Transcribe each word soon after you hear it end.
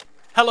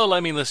Hello,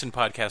 Let Me Listen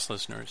podcast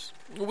listeners.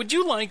 Would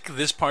you like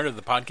this part of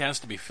the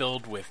podcast to be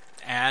filled with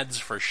ads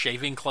for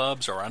shaving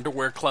clubs or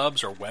underwear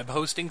clubs or web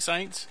hosting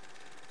sites?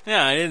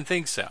 Yeah, I didn't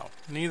think so.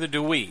 Neither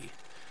do we.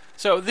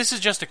 So this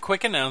is just a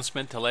quick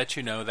announcement to let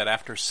you know that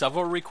after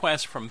several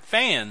requests from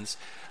fans,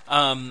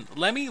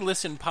 Let Me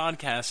Listen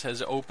podcast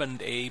has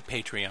opened a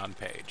Patreon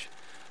page.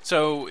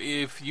 So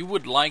if you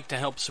would like to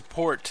help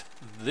support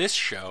this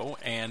show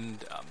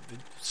and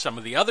some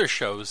of the other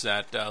shows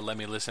that Let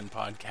Me Listen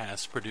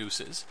podcast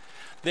produces,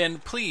 then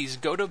please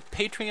go to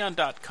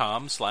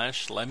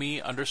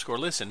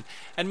patreon.com/lemme_listen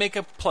and make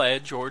a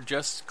pledge, or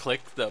just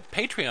click the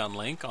Patreon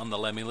link on the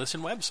Let Me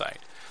Listen website.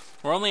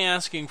 We're only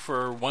asking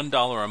for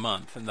 $1 a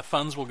month, and the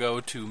funds will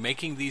go to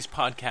making these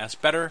podcasts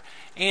better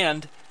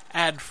and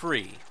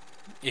ad-free.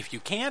 If you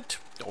can't,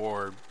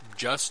 or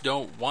just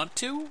don't want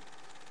to,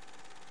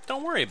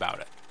 don't worry about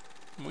it.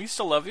 We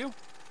still love you.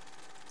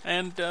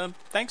 And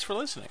thanks for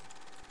listening.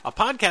 A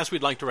podcast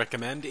we'd like to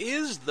recommend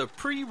is the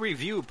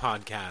Pre-Review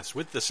Podcast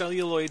with the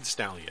Celluloid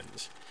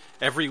Stallions.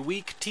 Every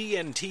week,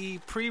 TNT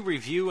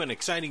pre-review an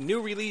exciting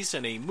new release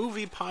and a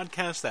movie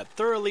podcast that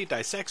thoroughly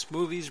dissects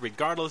movies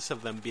regardless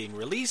of them being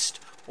released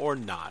or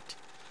not.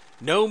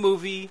 No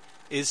movie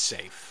is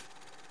safe.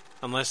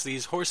 Unless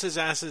these horses'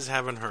 asses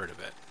haven't heard of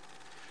it.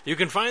 You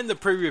can find the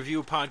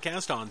Pre-Review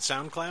Podcast on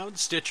SoundCloud,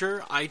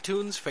 Stitcher,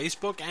 iTunes,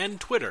 Facebook, and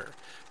Twitter.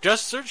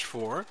 Just search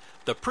for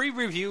the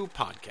Pre-Review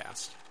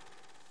Podcast.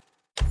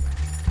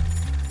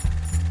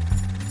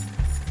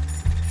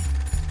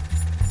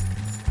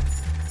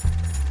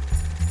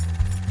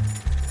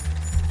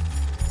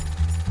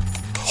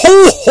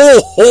 Ho,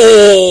 ho,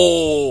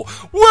 ho!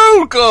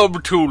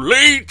 Welcome to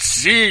Late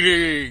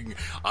Seating!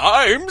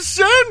 I'm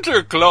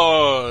Santa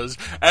Claus!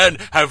 And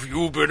have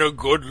you been a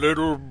good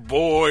little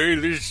boy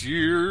this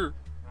year?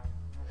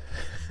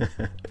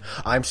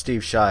 I'm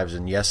Steve Shives,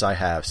 and yes, I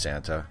have,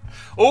 Santa.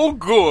 Oh,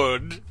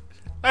 good.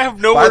 I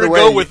have nowhere to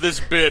go with this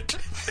bit.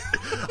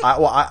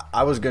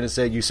 I was going to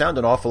say, you sound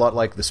an awful lot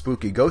like the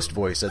spooky ghost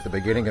voice at the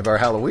beginning of our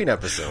Halloween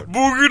episode.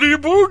 Boogity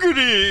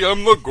boogity,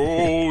 I'm the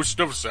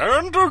ghost of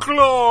Santa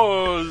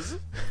Claus.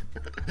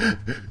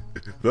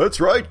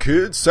 That's right,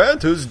 kids,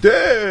 Santa's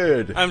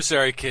dead. I'm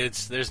sorry,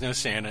 kids, there's no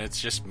Santa,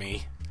 it's just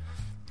me,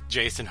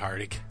 Jason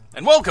Hardig.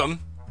 And welcome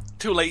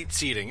to Late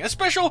Seating, a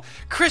special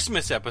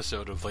Christmas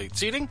episode of Late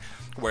Seating,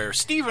 where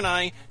Steve and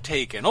I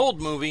take an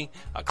old movie,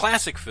 a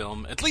classic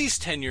film, at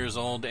least 10 years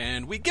old,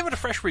 and we give it a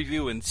fresh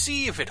review and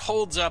see if it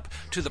holds up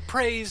to the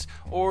praise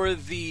or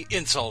the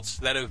insults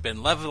that have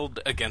been leveled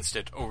against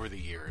it over the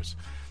years.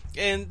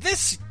 And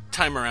this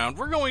time around,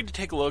 we're going to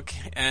take a look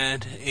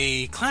at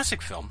a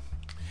classic film,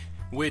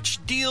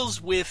 which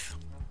deals with,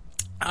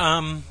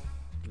 I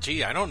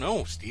don't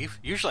know, Steve.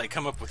 Usually I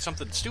come up with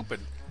something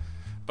stupid,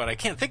 but I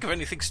can't think of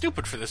anything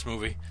stupid for this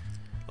movie.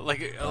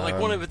 Like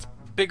one of its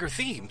bigger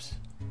themes.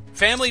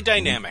 Family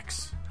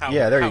dynamics.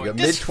 There you go.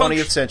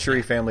 Mid-20th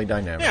century family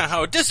dynamics. Yeah,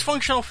 how a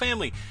dysfunctional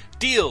family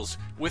deals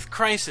with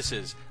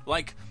crises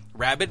like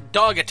rabid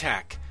dog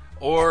attack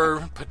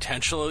or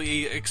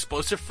potentially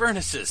explosive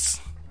furnaces.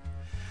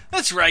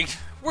 That's right.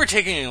 We're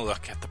taking a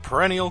look at the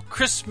perennial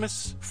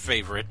Christmas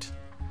favorite,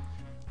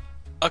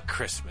 A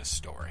Christmas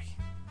Story.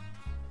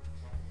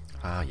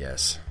 Ah,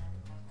 yes.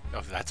 Oh,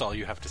 that's all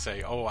you have to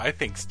say. Oh, I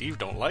think Steve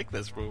don't like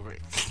this movie.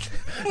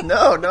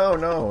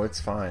 No.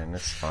 It's fine.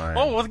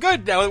 Oh, well,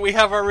 good. Now that we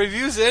have our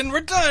reviews in, we're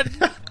done.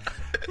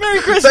 Merry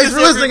Christmas, Thanks for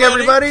listening,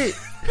 everybody.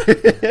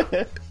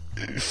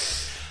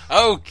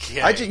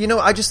 Okay.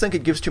 I just think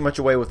it gives too much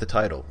away with the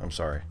title. I'm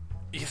sorry.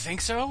 You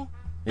think so?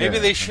 Yeah. Maybe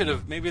they should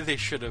have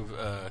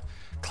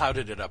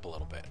clouded it up a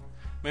little bit.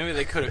 Maybe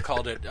they could have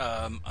called it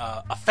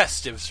a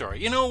festive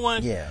story. You know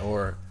what? Yeah,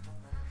 or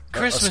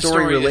Christmas a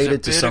story related is a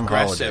bit to some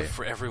aggressive holiday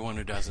for everyone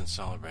who doesn't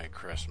celebrate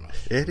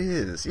Christmas. It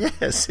is.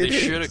 Yes, They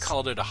should have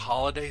called it a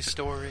holiday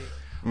story,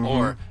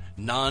 or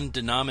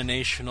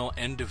non-denominational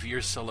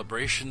end-of-year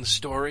celebration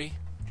story.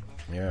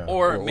 Yeah.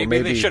 Or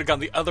maybe they should have gone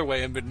the other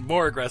way and been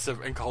more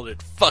aggressive and called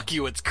it "Fuck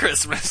you, it's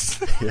Christmas."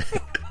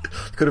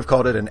 Could have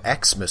called it an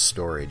Xmas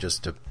story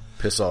just to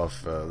piss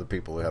off the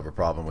people who have a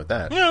problem with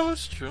that. Yeah,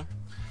 that's true.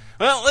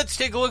 Well, let's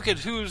take a look at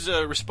who's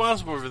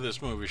responsible for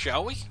this movie,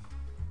 shall we?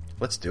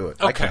 Let's do it.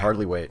 Okay. I can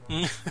hardly wait.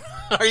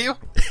 Are you?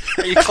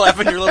 Are you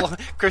clapping your little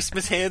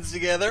Christmas hands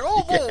together?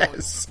 Oh,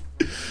 yes.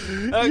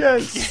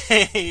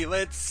 Okay,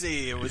 let's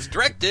see. It was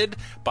directed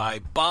by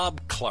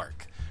Bob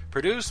Clark.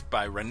 Produced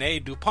by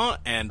Rene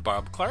Dupont and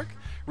Bob Clark.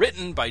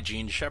 Written by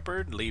Gene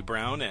Shepard, Lee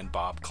Brown, and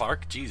Bob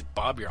Clark. Geez,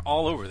 Bob, you're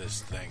all over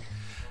this thing.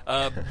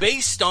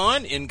 Based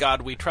on In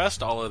God We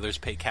Trust, All Others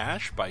Pay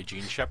Cash by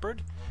Gene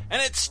Shepard.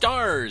 And it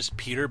stars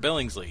Peter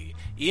Billingsley,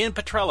 Ian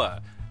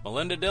Petrella,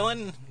 Melinda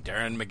Dillon,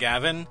 Darren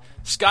McGavin,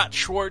 Scott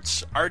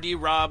Schwartz, R.D.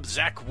 Robb,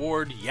 Zach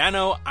Ward,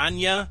 Yano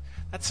Anya.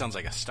 That sounds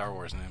like a Star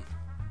Wars name.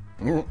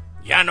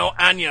 Yano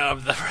Anya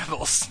of the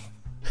Rebels.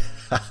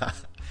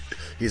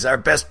 He's our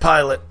best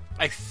pilot.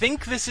 I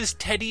think this is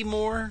Teddy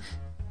Moore.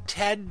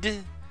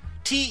 Ted.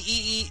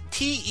 Teeddde.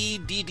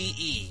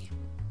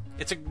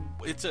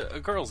 It's a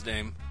girl's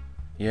name.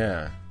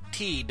 Yeah.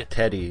 Teed.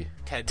 Teddy.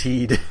 Ted.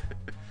 Teed.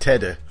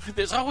 Ted.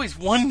 There's always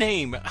one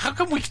name. How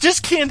come we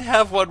just can't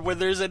have one where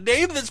there's a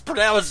name that's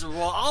pronounceable,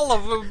 all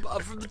of them,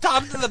 from the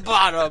top to the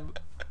bottom?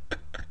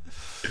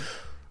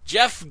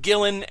 Jeff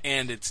Gillen,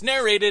 and it's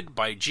narrated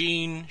by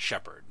Gene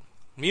Shepard.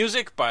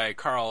 Music by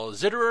Carl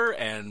Zitterer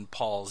and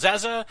Paul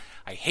Zaza.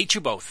 I hate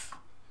you both.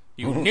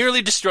 You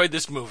nearly destroyed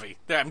this movie.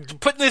 I'm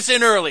putting this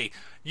in early.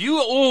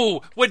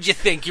 What'd you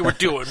think you were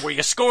doing? Were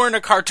you scoring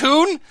a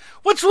cartoon?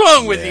 What's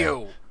wrong with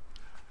you?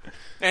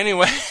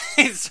 Anyway,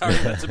 sorry,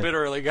 that's a bit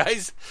early,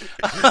 guys.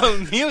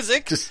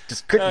 Music.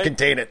 Just couldn't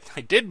contain it.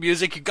 I did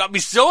music. You got me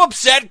so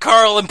upset,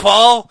 Carl and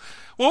Paul.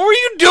 What were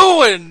you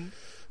doing?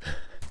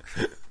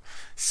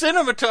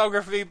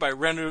 Cinematography by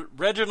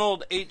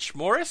Reginald H.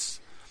 Morris.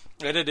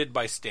 Edited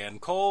by Stan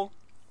Cole.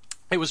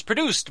 It was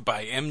produced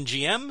by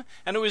MGM,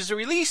 and it was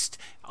released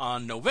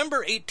on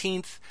November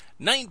 18th,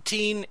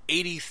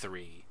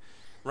 1983.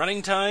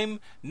 Running time,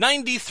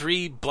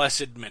 93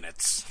 blessed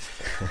minutes.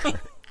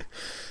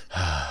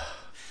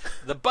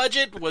 The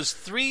budget was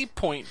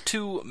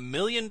 $3.2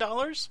 million,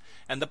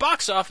 and the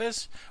box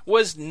office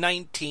was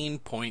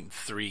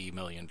 $19.3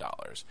 million.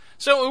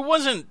 So it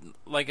wasn't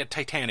like a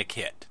Titanic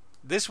hit.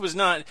 This was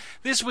not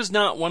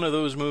one of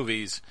those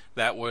movies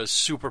that was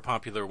super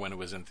popular when it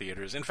was in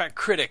theaters. In fact,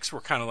 critics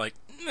were kind of like,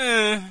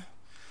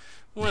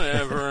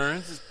 whatever,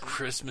 it's a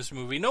Christmas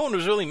movie. No one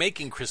was really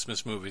making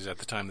Christmas movies at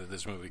the time that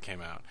this movie came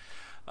out.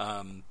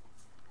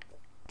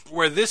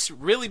 Where this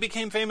really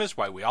became famous,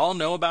 why we all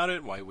know about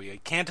it, why we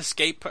can't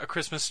escape A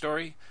Christmas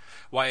Story,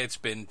 why it's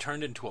been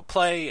turned into a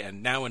play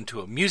and now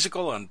into a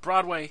musical on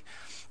Broadway,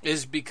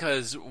 is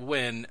because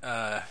when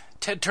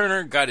Ted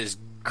Turner got his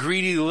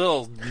greedy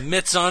little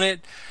mitts on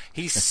it,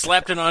 he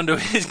slapped it onto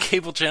his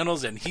cable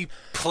channels and he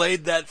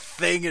played that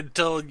thing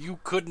until you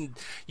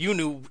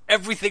knew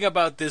everything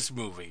about this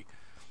movie.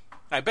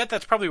 I bet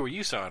that's probably where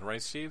you saw it,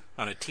 right, Steve?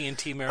 On a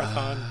TNT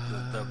marathon?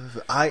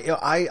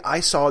 I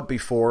saw it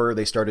before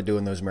they started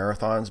doing those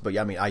marathons, but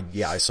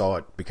I saw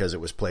it because it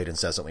was played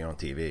incessantly on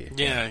TV.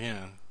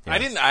 Yeah. I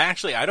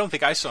don't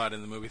think I saw it in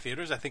the movie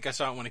theaters. I think I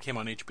saw it when it came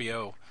on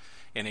HBO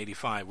in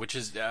 85, which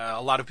is a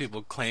lot of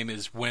people claim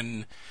is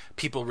when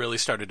people really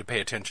started to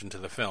pay attention to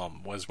the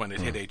film, was when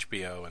it hit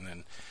HBO,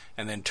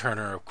 and then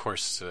Turner, of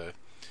course,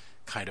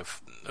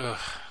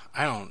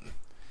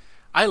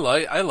 I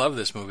love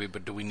this movie,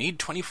 but do we need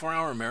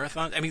 24-hour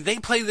marathons? I mean, they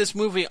play this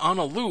movie on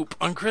a loop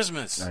on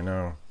Christmas. I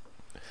know.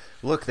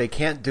 Look, they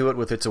can't do it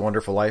with It's a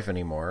Wonderful Life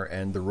anymore,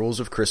 and the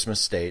rules of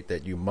Christmas state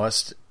that you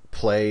must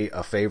play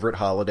a favorite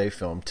holiday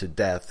film to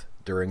death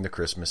during the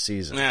Christmas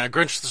season. Yeah,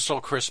 Grinch that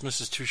Stole Christmas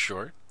is too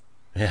short.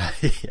 Yeah.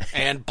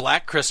 And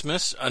Black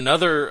Christmas,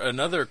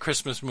 another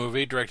Christmas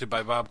movie directed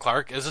by Bob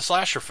Clark, is a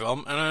slasher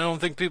film, and I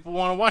don't think people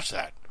want to watch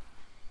that.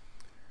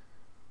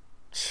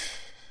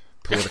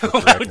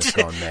 Political correctness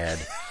gone mad.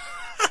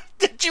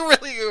 Did you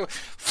really?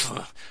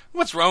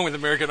 What's wrong with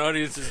American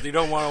audiences? They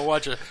don't want to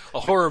watch a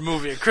horror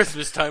movie at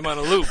Christmas time on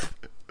a loop.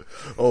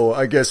 Oh,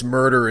 I guess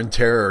murder and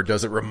terror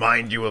doesn't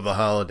remind you of the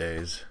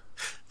holidays.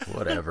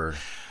 Whatever.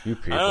 You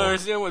people. I don't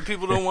understand why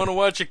people don't want to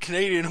watch a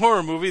Canadian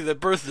horror movie that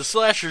birthed the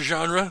slasher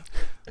genre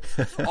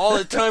all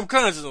the time,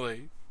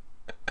 constantly.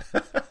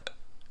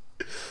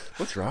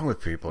 What's wrong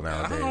with people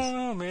nowadays? I don't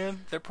know, man.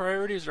 Their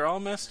priorities are all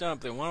messed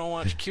up. They want to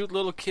watch cute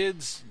little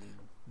kids,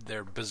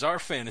 their bizarre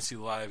fantasy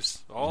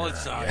lives all the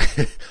time.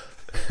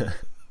 Yeah.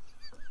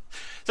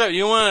 So, do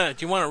you want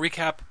to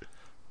recap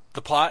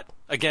the plot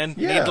again,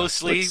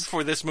 needlessly,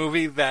 for this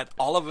movie that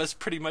all of us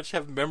pretty much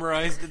have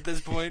memorized at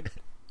this point?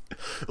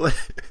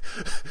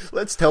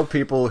 Let's tell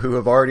people who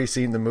have already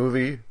seen the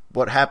movie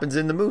what happens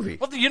in the movie.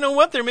 Well, you know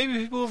what? There may be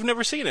people who've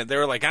never seen it.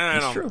 They're like,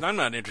 I'm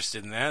not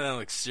interested in that. That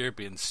looks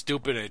syrupy and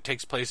stupid, and it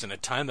takes place in a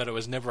time that I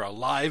was never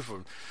alive,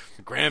 or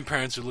the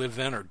grandparents who lived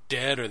then are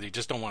dead, or they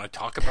just don't want to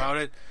talk about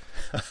it.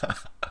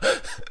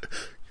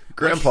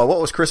 Grandpa,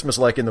 what was Christmas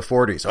like in the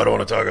 40s? I don't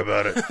want to talk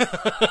about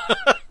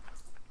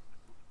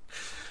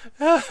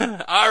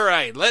it. All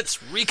right, let's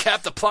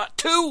recap the plot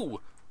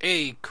to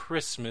A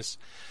Christmas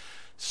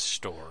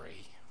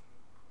Story.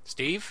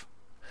 Steve?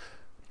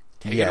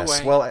 Take it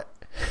away. Well,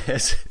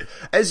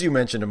 as you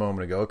mentioned a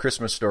moment ago, A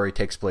Christmas Story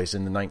takes place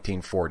in the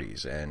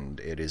 1940s, and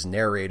it is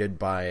narrated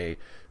by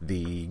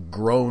the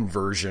grown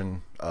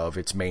version of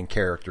its main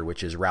character,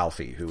 which is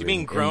Ralphie. Who you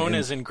mean grown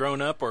as in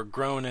grown up, or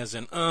grown as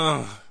in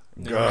Oh,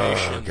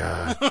 narration?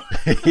 God.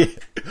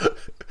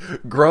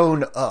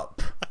 Grown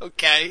up.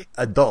 Okay.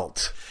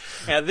 Adult.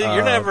 Yeah,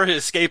 you're never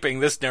escaping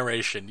this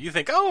narration. You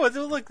think, oh,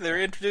 look,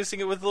 they're introducing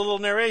it with a little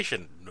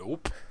narration.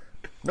 Nope.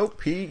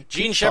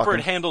 Gene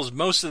Shepard handles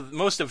most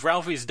of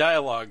Ralphie's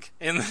dialogue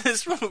in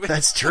this movie.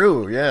 That's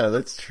true. Yeah,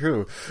 that's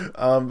true.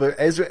 But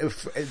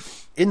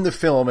in the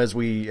film, as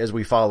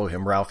we follow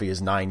him, Ralphie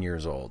is 9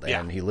 years old,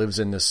 and he lives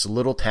in this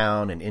little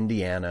town in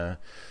Indiana.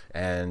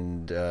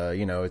 And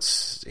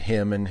it's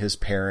him and his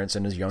parents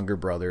and his younger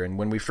brother. And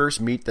when we first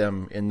meet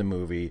them in the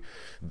movie,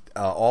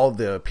 all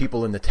the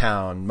people in the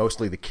town,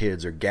 mostly the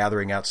kids, are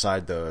gathering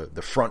outside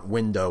the front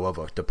window of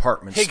a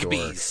department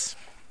store.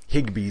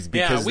 Higbees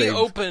because we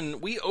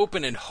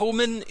open in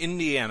Holman,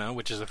 Indiana,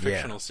 which is a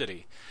fictional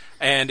city.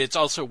 And it's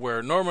also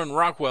where Norman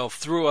Rockwell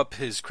threw up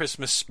his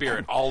Christmas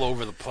spirit all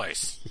over the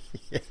place.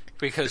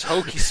 Because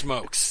hokey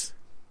smokes.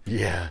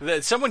 Yeah.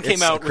 Someone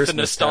came out with a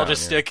nostalgia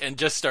stick and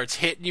just starts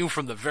hitting you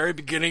from the very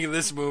beginning of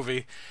this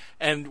movie.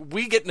 And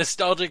we get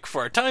nostalgic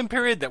for a time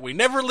period that we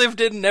never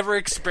lived in, never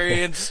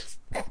experienced.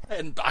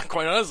 And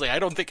quite honestly, I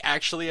don't think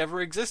actually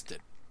ever existed.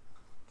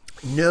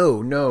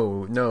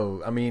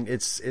 No. I mean,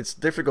 it's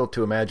difficult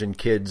to imagine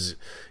kids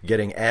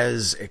getting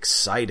as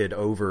excited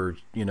over,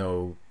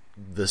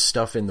 the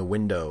stuff in the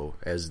window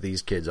as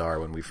these kids are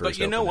when we first. But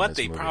you know what?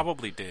 They movie.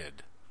 Probably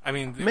did. I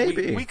mean,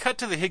 maybe we cut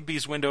to the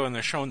Higbee's window and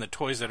they're showing the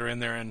toys that are in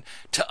there. And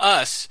to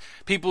us,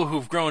 people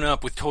who've grown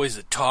up with toys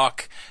that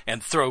talk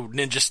and throw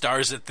ninja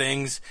stars at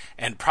things,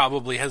 and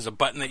probably has a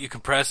button that you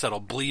can press that'll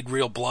bleed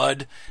real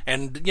blood,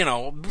 and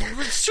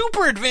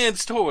super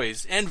advanced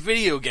toys and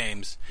video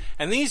games.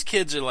 And these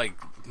kids are like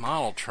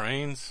model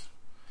trains,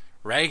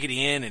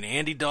 Raggedy Ann and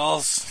Andy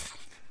dolls.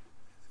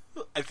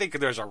 I think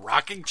there's a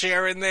rocking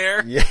chair in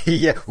there.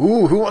 Yeah.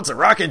 Ooh, who wants a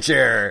rocking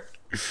chair?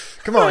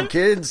 Come on,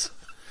 kids.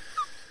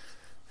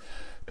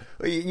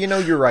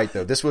 You're right,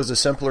 though. This was a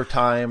simpler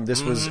time.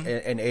 This was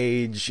an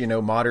age,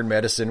 modern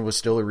medicine was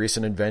still a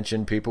recent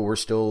invention. People were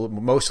still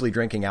mostly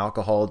drinking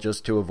alcohol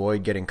just to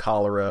avoid getting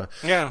cholera.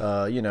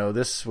 Yeah.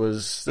 This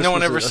was... No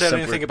one ever said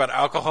anything about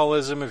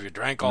alcoholism if you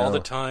drank all the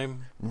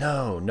time.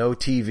 No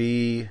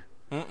TV.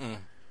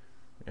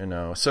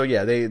 So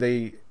yeah,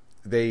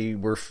 they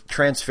were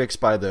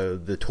transfixed by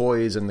the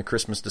toys and the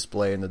Christmas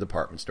display in the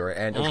department store.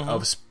 And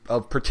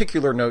of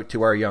particular note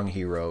to our young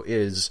hero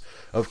is,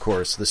 of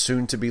course, the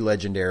soon-to-be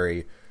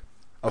legendary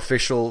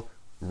official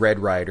Red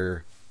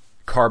Ryder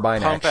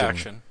carbine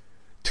action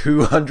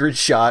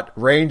 200-shot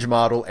range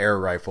model air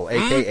rifle,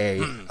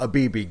 a.k.a. a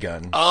BB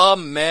gun.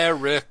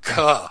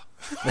 America!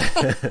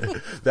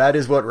 That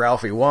is what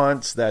Ralphie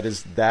wants. That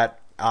is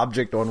that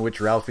object on which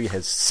Ralphie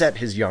has set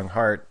his young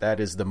heart. That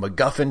is the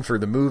MacGuffin for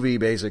the movie,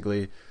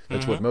 basically.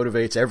 That's what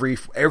motivates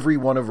every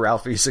one of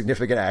Ralphie's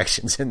significant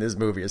actions in this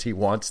movie, is he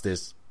wants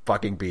this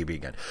fucking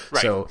BB gun.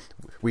 Right. So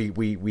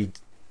we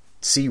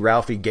see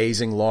Ralphie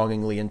gazing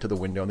longingly into the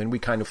window, and then we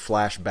kind of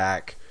flash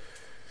back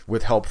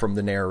with help from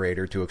the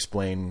narrator to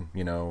explain,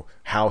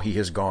 how he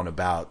has gone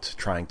about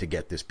trying to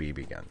get this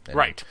BB gun. And,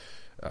 right.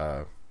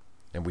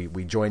 And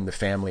we join the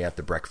family at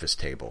the breakfast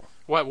table.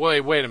 What?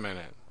 Wait a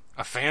minute.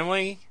 A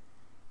family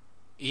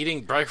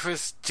eating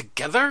breakfast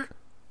together?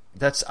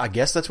 I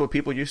guess that's what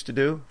people used to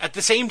do. At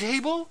the same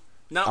table?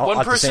 Not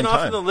one person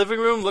off in the living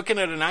room looking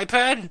at an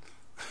iPad?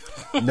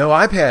 No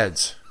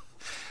iPads.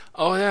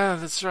 Oh, yeah,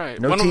 that's right.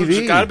 No one TV. Of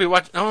them's got to be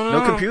watching. Oh,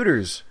 no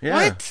computers. Yeah.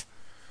 What?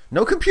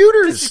 No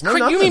computers. No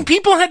nothing. You mean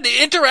people had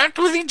to interact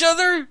with each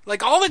other?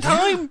 Like, all the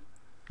time?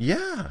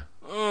 Yeah.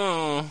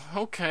 Oh,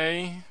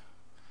 okay.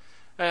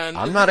 And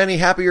I'm not any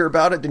happier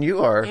about it than you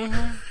are.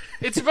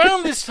 It's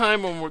around this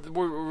time when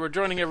we're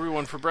joining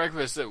everyone for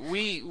breakfast that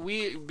we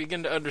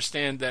begin to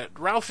understand that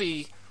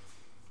Ralphie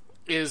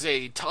is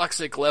a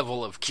toxic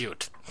level of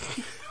cute.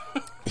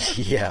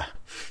 Yeah.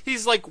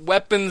 He's like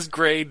weapons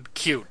grade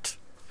cute.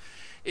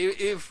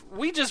 If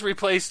we just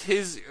replaced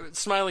his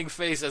smiling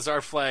face as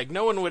our flag,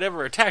 no one would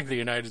ever attack the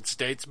United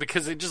States,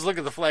 because they just look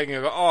at the flag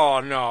and go,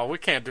 "Oh no, we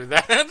can't do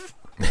that."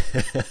 Look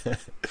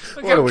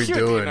what how are we cute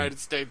doing? The United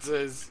States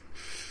is.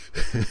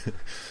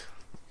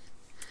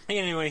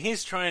 Anyway,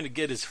 he's trying to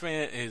get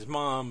his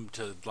mom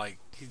to, like,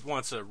 he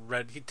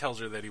tells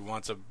her that he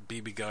wants a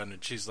BB gun,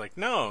 and she's like,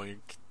 "No,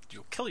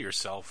 you'll kill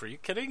yourself. Are you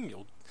kidding?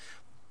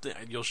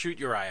 You'll shoot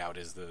your eye out,"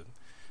 is the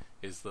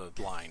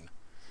line.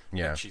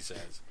 Yeah. That she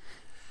says.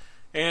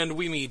 And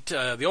we meet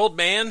the old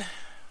man,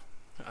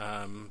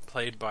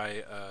 played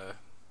by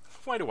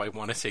why do I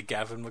want to say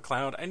Gavin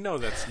MacLeod? I know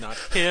that's not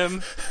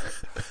him.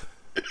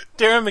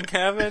 Darren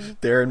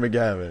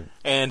McGavin.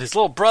 And his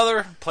little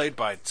brother, played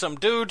by some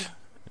dude.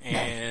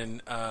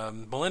 And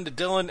Melinda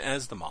Dillon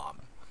as the mom.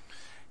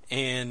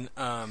 And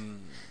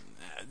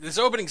this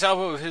opening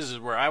salvo of his is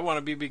where I want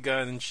a BB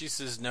gun, and she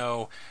says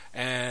no.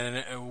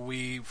 And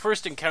we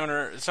first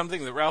encounter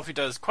something that Ralphie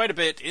does quite a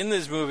bit in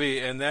this movie,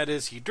 and that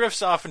is he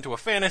drifts off into a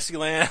fantasy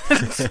land.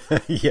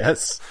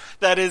 Yes.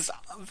 That is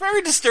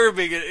very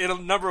disturbing in a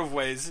number of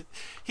ways.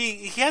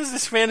 He has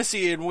this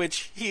fantasy in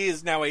which he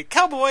is now a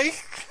cowboy.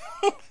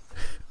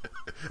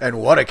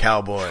 And what a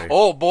cowboy.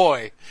 Oh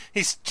boy.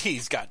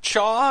 He's got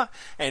Chaw,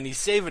 and he's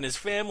saving his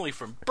family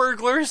from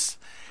burglars,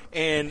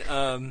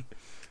 and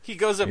he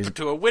goes up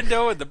to a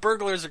window, and the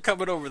burglars are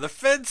coming over the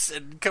fence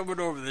and coming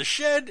over the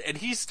shed, and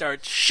he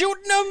starts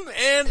shooting them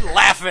and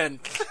laughing.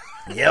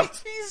 Yep.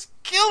 He's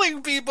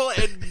killing people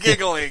and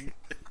giggling.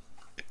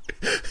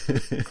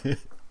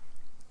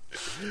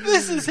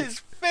 This is his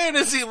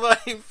fantasy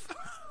life.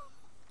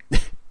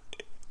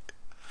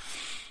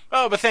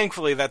 Oh, but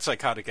thankfully that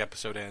psychotic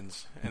episode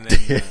ends, and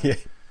then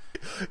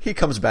he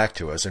comes back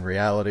to us in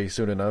reality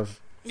soon enough.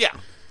 Yeah,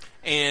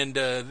 and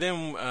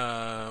then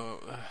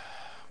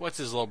what's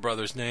his little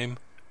brother's name?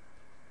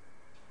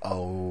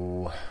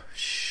 Oh,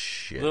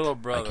 shit. shit. Little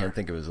brother. I can't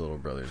think of his little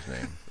brother's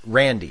name.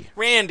 Randy.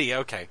 Randy,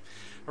 okay.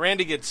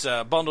 Randy gets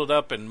bundled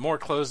up in more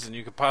clothes than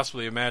you could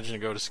possibly imagine to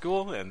go to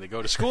school, and they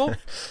go to school.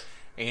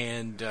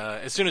 And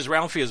as soon as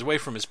Ralphie is away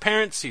from his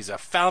parents, he's a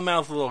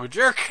foul-mouthed little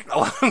jerk,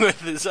 along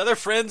with his other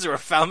friends who are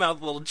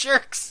foul-mouthed little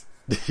jerks.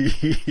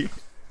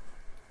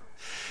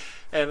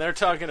 And they're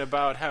talking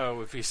about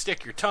how if you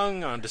stick your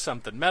tongue onto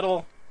something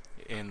metal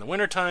in the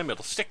wintertime,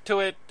 it'll stick to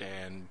it,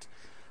 and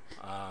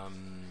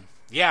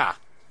yeah.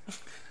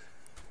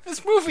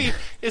 This movie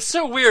is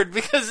so weird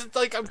because it's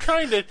like I'm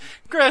trying to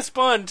grasp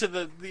on to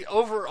the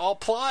overall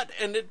plot,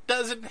 and it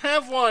doesn't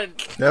have one.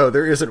 No,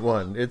 there isn't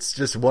one. It's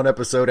just one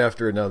episode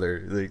after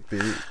another.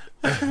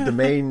 The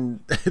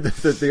main,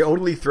 the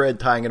only thread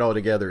tying it all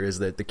together is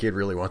that the kid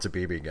really wants a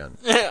BB gun.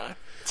 Yeah.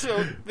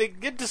 So they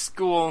get to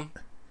school,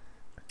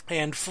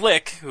 and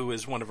Flick, who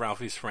is one of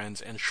Ralphie's friends,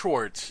 and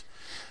Schwartz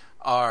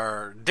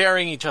are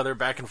daring each other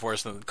back and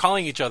forth and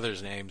calling each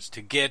other's names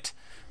to get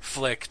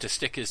Flick to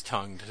stick his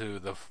tongue to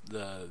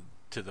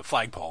the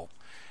flagpole,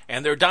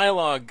 and their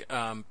dialogue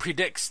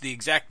predicts the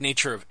exact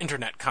nature of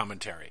internet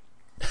commentary.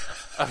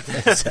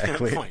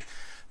 Exactly. Point.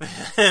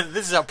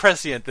 This is how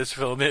prescient this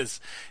film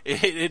is.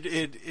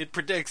 It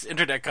predicts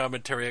internet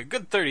commentary a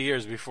good 30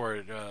 years before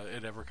it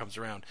ever comes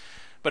around.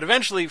 But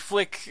eventually,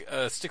 Flick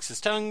sticks his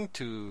tongue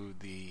to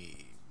the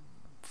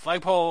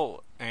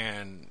flagpole,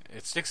 and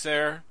it sticks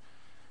there,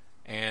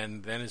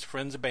 and then his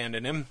friends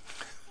abandon him.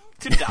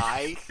 To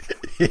die.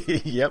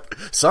 Yep.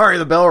 Sorry,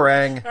 the bell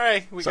rang. All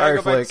right, we gotta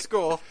go back to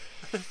school.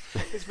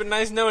 It's been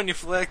nice knowing you,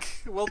 Flick.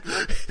 We'll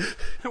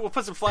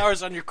put some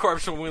flowers on your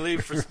corpse when we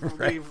leave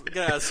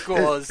get out of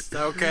school. Is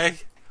that okay?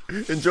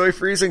 Enjoy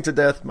freezing to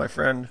death, my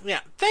friend.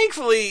 Yeah.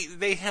 Thankfully,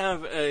 they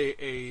have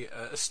a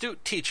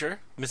astute teacher,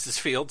 Mrs.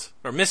 Fields,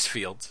 or Miss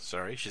Fields.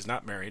 Sorry, she's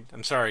not married.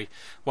 I'm sorry.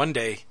 One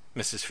day,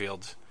 Mrs.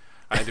 Fields,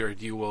 either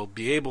you will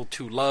be able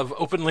to love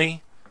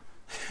openly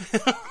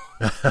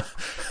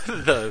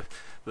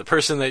the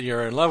person that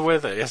you're in love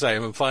with. I guess I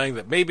am implying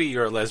that maybe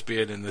you're a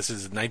lesbian and this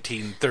is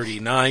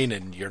 1939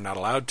 and you're not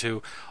allowed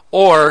to,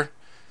 or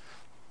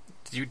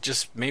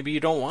maybe you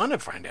don't want to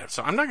find out.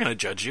 So I'm not going to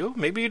judge you.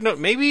 Maybe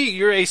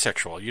you're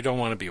asexual. You don't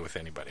want to be with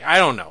anybody. I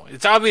don't know.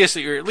 It's obvious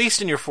that you're at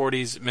least in your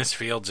 40s, Miss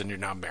Fields, and you're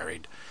not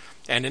married.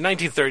 And in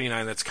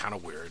 1939, that's kind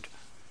of weird.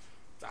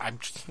 I'm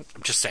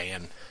just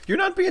saying. You're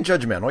not being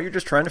judgmental. You're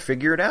just trying to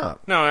figure it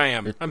out. No, I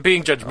am. I'm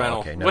being judgmental.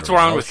 Okay, what's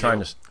wrong with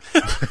you?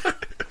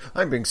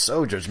 I'm being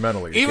so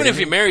judgmental. Even if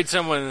you married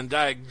someone and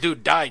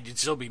dude died, you'd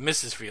still be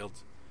Mrs.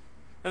 Fields.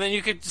 And then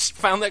you could just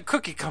found that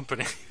cookie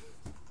company.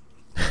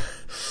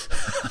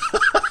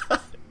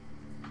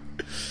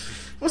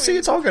 Well, see,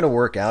 it's all going to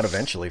work out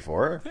eventually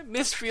for her.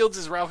 Miss Fields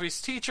is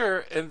Ralphie's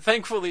teacher, and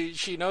thankfully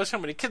she knows how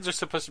many kids are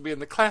supposed to be in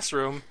the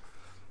classroom,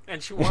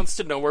 and she wants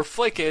to know where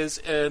Flick is,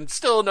 and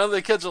still none of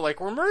the kids are like,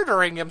 we're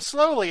murdering him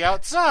slowly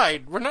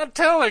outside. We're not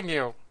telling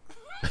you.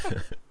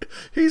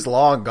 He's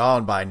long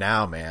gone by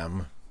now,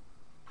 ma'am.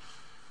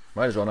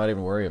 Might as well not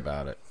even worry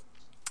about it.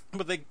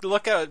 But they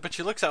look out. But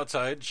she looks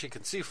outside. She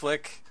can see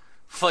Flick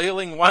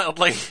flailing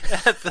wildly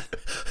at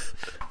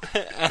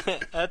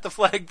the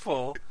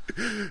flagpole,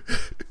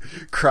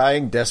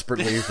 crying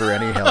desperately for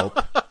any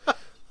help.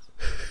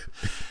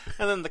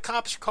 And then the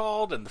cops are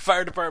called, and the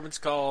fire department's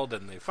called,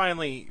 and they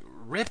finally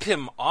rip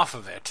him off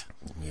of it.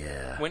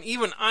 Yeah. When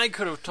even I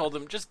could have told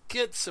him, just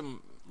get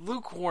some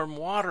lukewarm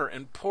water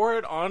and pour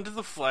it onto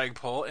the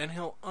flagpole, and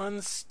he'll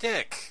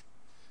unstick.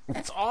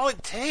 That's all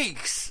it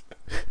takes.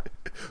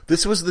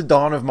 This was the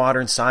dawn of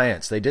modern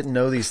science. They didn't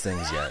know these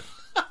things yet.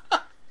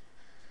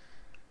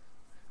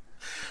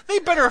 They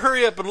better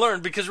hurry up and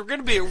learn, because we're going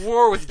to be at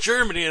war with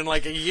Germany in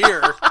like a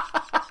year.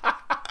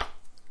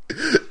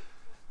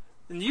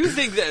 And you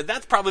think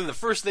that's probably the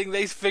first thing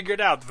they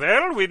figured out.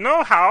 Well, we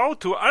know how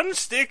to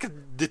unstick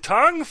the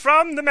tongue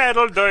from the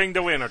metal during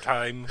the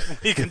wintertime.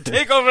 We can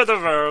take over the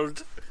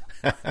world.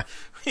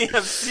 We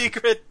have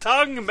secret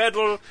tongue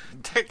metal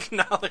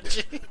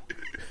technology.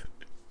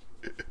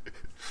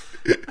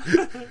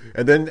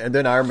 And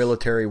then our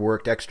military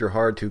worked extra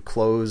hard to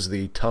close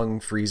the tongue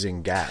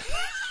freezing gap.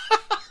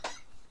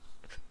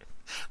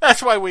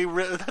 That's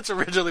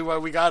originally why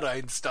we got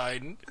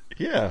Einstein.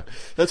 Yeah,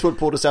 that's what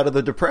pulled us out of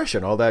the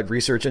Depression, all that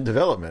research and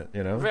development,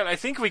 you know? Man, I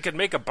think we could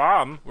make a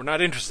bomb. We're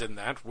not interested in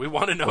that. We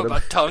want to know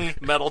about tongue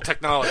metal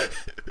technology.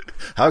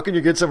 How can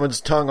you get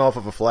someone's tongue off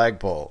of a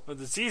flagpole?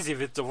 Well, it's easy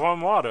if it's the warm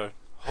water.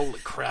 Holy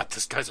crap,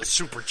 this guy's a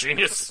super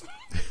genius.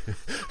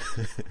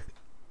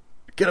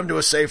 Get him to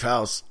a safe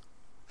house.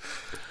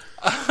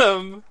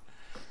 So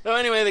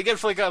anyway, they get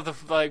Flick off the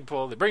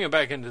flagpole. They bring him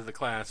back into the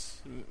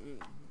class.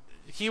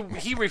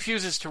 He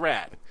refuses to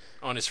rat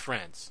on his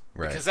friends.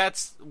 Right. Because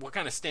that's what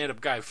kind of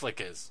stand-up guy Flick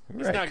is.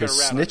 He's right, not going to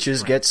rat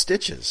snitches get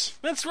stitches.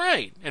 That's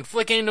right. And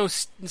Flick ain't no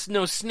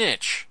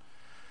snitch.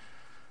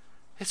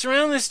 It's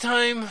around this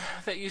time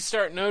that you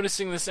start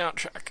noticing the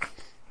soundtrack.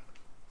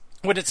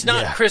 When it's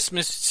not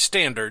Christmas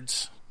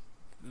standards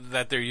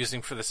that they're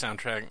using for the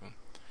soundtrack,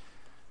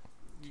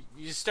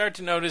 you start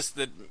to notice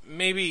that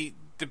maybe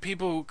the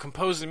people who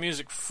composed the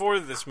music for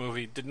this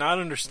movie did not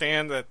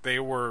understand that they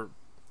were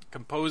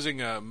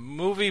composing a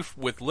movie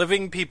with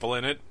living people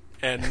in it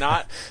and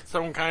not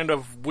some kind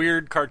of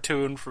weird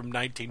cartoon from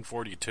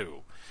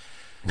 1942.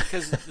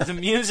 Because the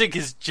music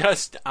is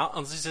just,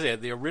 I'll just say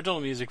it, the original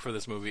music for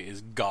this movie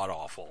is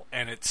god-awful,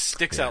 and it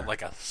sticks out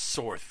like a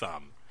sore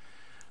thumb.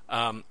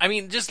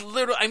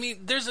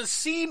 There's a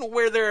scene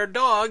where there are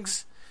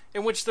dogs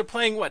in which they're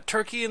playing,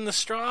 Turkey in the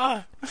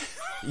Straw?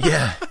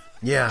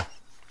 Yeah.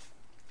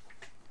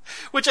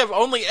 Which I've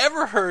only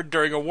ever heard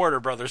during a Warner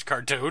Brothers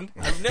cartoon.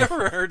 I've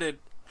never heard it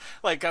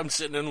like I'm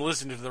sitting and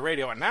listening to the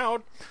radio, and now,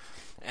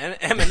 and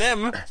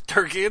Eminem,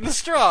 Turkey in the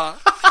Straw.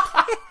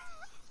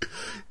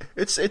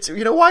 It's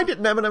why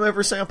didn't Eminem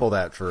ever sample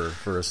that for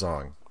a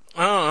song?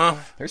 I don't know.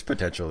 There's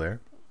potential there.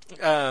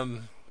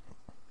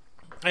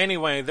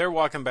 Anyway, they're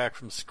walking back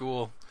from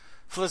school.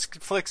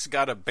 Flick's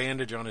got a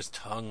bandage on his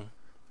tongue,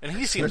 and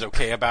he seems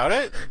okay about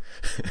it.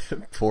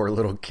 Poor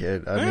little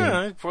kid.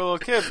 Poor little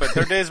kid, but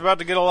their day's about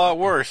to get a lot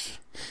worse.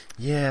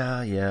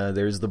 Yeah,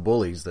 there's the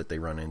bullies that they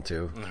run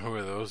into. Who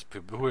are those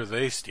people? Who are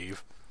they,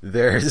 Steve?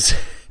 There's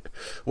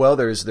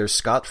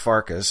Scott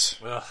Farkas.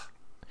 Ugh.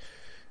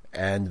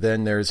 And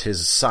then there's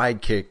his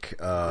sidekick,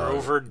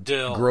 Grover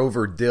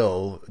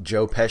Dill,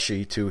 Joe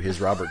Pesci to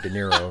his Robert De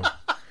Niro.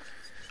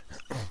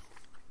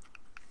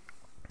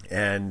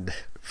 And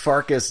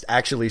Farkas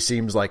actually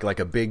seems like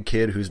a big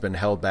kid who's been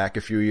held back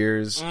a few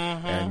years,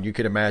 and you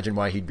can imagine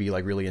why he'd be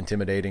really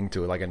intimidating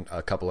to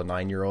a couple of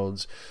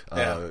 9-year-olds.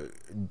 Yeah.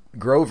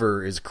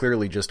 Grover is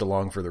clearly just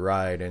along for the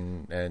ride,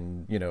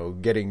 and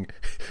getting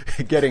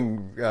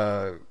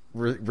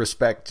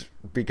respect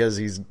because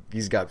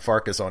he's got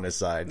Farkas on his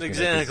side.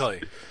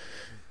 Exactly.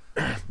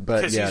 But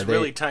because he's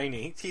really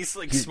tiny. He's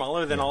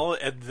smaller than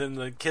than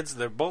the kids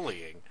they're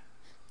bullying.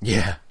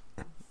 Yeah.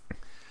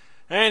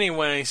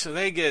 Anyway, so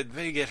they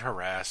get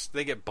harassed,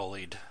 they get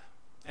bullied,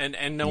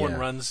 and no one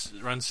runs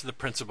to the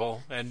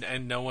principal,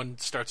 and no one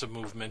starts a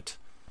movement,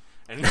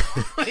 and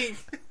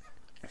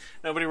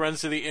nobody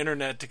runs to the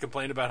internet to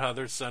complain about how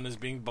their son is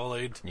being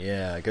bullied.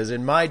 Yeah, because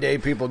in my day,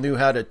 people knew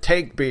how to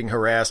take being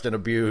harassed and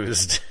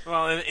abused.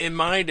 Well, in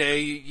my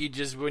day, you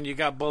just, when you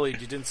got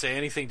bullied, you didn't say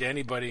anything to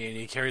anybody, and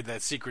you carried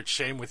that secret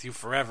shame with you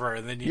forever,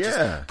 and then you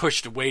just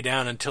pushed it way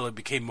down until it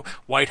became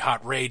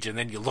white-hot rage, and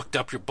then you looked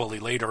up your bully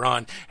later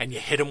on, and you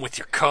hit him with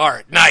your car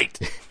at night.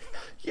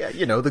 Yeah,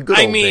 the good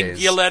old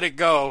days. You let it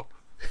go.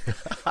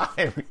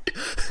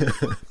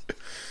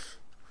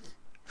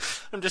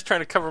 I'm just trying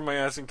to cover my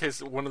ass in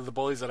case one of the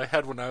bullies that I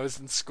had when I was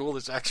in school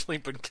has actually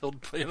been killed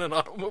in an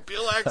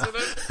automobile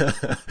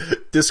accident.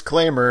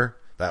 Disclaimer,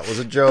 that was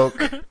a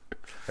joke.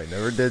 I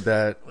never did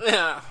that.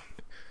 Yeah.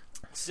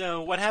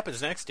 So what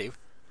happens next, Steve?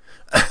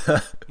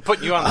 I'm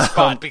putting you on the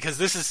spot because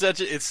this is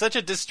such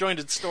a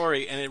disjointed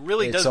story, and it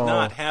really does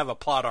not have a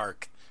plot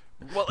arc.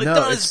 Well, it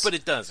does, but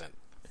it doesn't.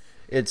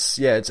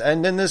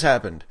 And then this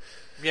happened.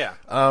 Yeah.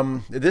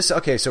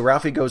 So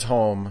Ralphie goes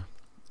home,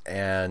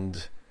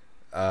 and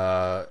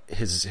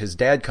his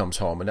dad comes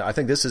home, and I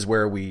think this is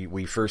where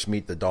we first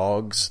meet the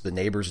dogs, the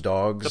neighbors'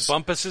 dogs, the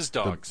Bumpuses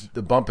dogs.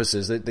 The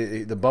Bumpuses.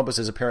 The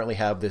Bumpuses apparently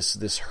have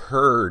this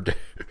herd,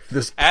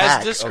 this as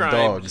pack described, of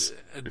dogs.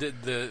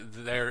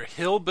 Their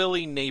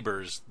hillbilly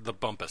neighbors, the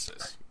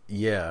Bumpuses.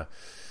 Yeah.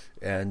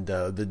 And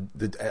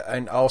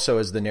and also,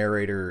 as the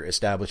narrator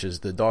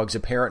establishes, the dogs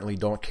apparently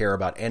don't care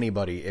about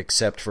anybody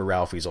except for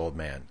Ralphie's old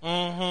man.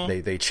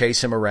 Mm-hmm. They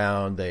chase him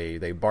around.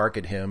 They bark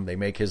at him. They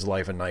make his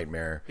life a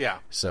nightmare. Yeah.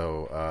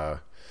 So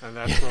and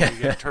that's where we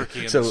get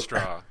Turkey in the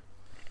Straw.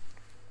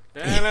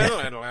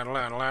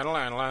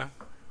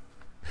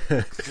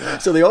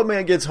 So the old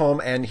man gets home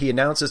and he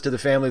announces to the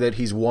family that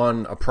he's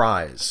won a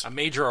prize, a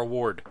major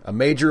award.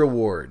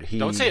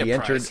 Don't say a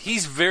prize.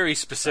 He's very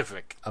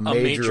specific. A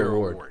major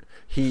award.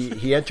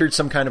 He entered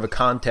some kind of a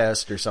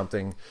contest or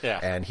something,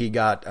 and he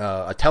got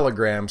a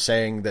telegram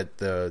saying that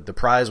the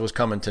prize was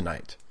coming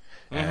tonight.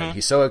 And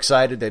he's so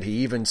excited that he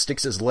even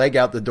sticks his leg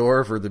out the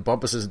door for the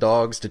Bumpus'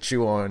 dogs to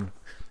chew on.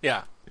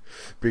 Yeah,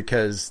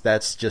 because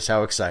that's just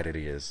how excited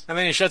he is. And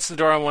then he shuts the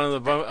door on one of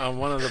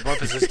the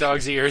Bumpus'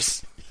 dogs'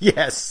 ears.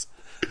 Yes.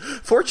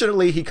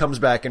 Fortunately, he comes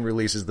back and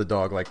releases the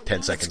dog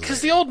 10 seconds later. Because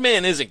the old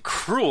man isn't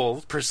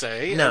cruel, per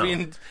se. No. I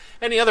mean,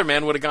 any other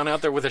man would have gone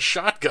out there with a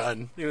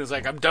shotgun. He was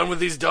like, I'm done with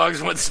these dogs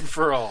once and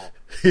for all.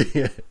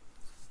 Yeah.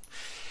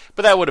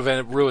 But that would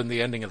have ruined the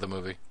ending of the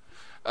movie.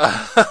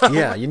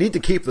 Yeah, you need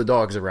to keep the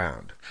dogs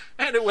around.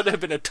 And it would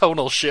have been a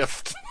tonal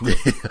shift.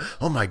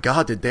 Oh my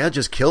God, did Dad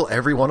just kill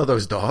every one of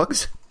those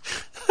dogs?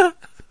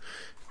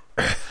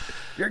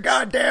 You're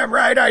goddamn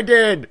right I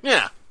did!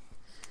 Yeah.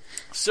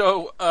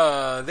 So,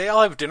 they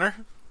all have dinner,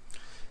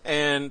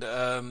 and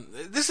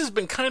this has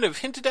been kind of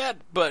hinted at,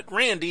 but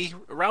Randy,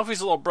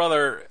 Ralphie's little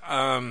brother,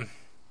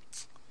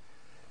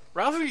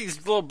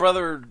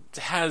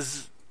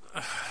 has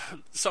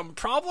some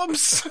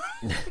problems.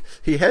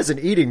 He has an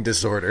eating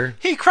disorder.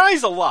 He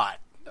cries a lot,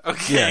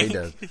 okay? Yeah, he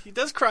does. He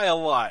does cry a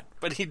lot,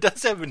 but he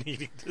does have an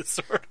eating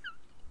disorder.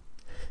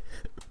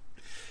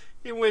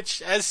 In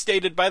which, as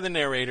stated by the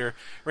narrator,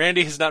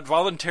 Randy has not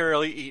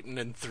voluntarily eaten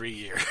in 3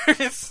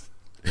 years.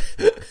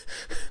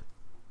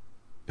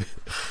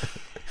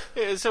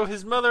 So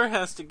his mother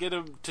has to get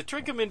him to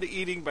trick him into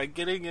eating by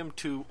getting him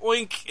to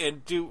oink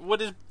and do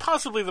what is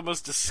possibly the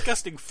most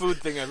disgusting food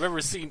thing I've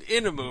ever seen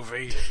in a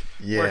movie.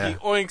 Yeah. Where he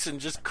oinks and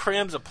just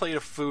crams a plate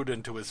of food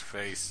into his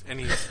face, and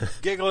he's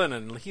giggling,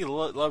 and he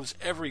loves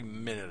every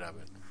minute of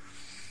it.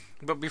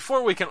 But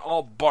before we can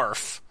all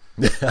barf,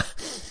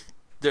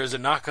 there's a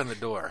knock on the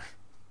door.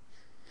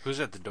 Who's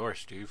at the door,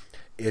 Steve?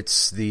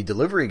 It's the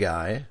delivery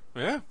guy.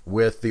 Yeah.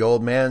 With the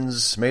old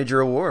man's major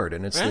award,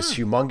 and it's this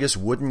humongous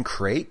wooden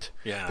crate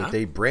that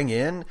they bring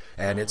in,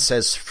 and it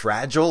says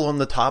fragile on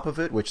the top of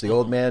it, which the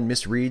old man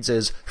misreads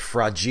as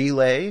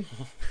fragile,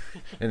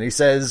 and he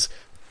says,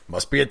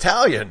 must be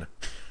Italian.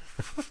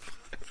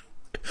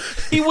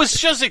 He was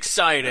just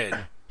excited.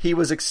 He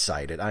was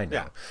excited, I know.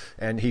 Yeah.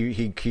 And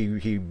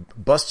he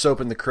busts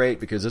open the crate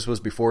because this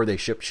was before they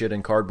shipped shit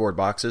in cardboard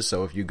boxes,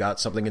 so if you got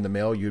something in the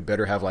mail, you'd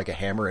better have like a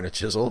hammer and a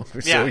chisel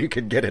so you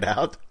could get it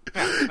out.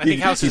 Yeah. I think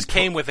houses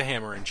came with a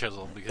hammer and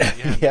chisel.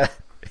 Because, yeah.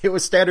 It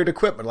was standard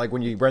equipment, like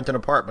when you rent an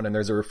apartment and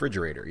there's a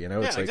refrigerator, you know?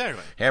 It's like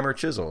exactly. Hammer,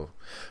 chisel.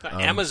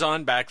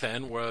 Amazon back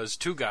then was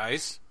two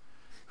guys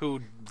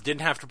who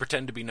didn't have to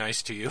pretend to be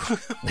nice to you.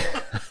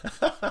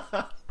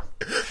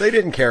 They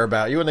didn't care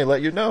about you, and they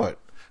let you know it.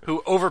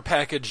 Who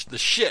overpackaged the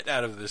shit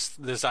out of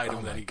this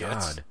item that he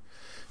gets. God.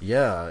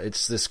 Yeah,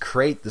 it's this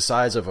crate the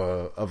size of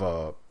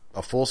a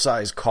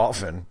full-size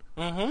coffin,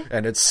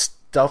 and it's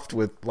stuffed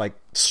with, like,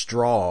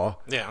 straw.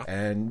 Yeah.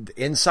 And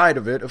inside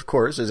of it, of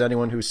course, as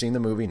anyone who's seen the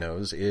movie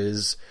knows,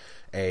 is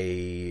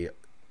a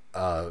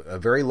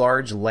very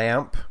large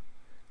lamp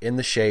in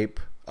the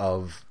shape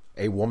of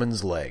a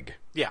woman's leg.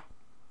 Yeah.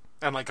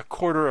 And like a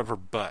quarter of her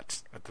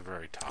butt at the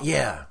very top.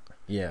 Yeah.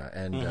 Yeah,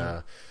 and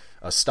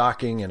a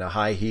stocking and a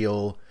high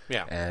heel.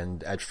 Yeah.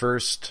 And at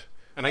first...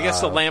 And I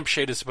guess the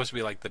lampshade is supposed to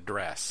be like the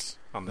dress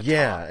on the top.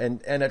 Yeah,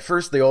 and at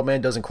first the old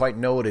man doesn't quite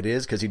know what it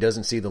is because he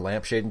doesn't see the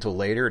lampshade until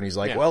later, and he's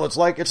like, well, it's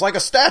like a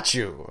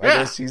statue. I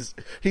guess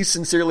he's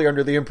sincerely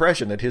under the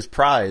impression that his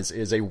prize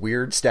is a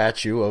weird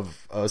statue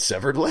of a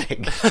severed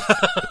leg.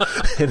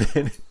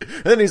 and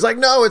then he's like,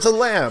 no, it's a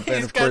lamp. He's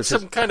and of got course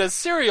some kind of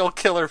serial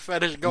killer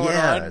fetish going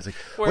on. It's like,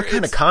 what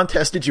kind of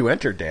contest did you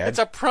enter, Dad? It's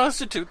a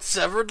prostitute's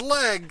severed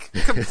leg,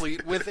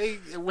 complete with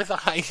a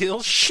high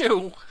heel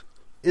shoe.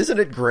 Isn't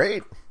it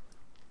great?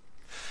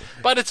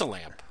 But it's a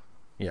lamp.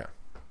 Yeah.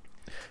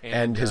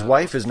 And his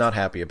wife is not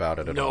happy about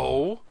it at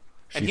all. No.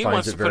 And She he finds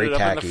wants it to put very it up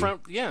tacky. in the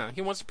front. Yeah,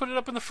 he wants to put it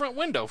up in the front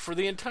window for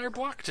the entire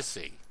block to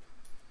see.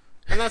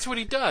 And that's what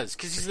he does,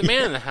 because he's the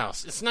man in the house.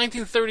 It's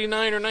 1939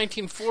 or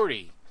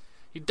 1940.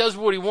 He does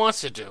what he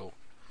wants to do.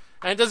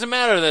 And it doesn't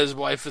matter that his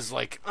wife is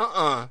like,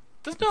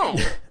 no.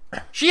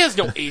 She has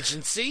no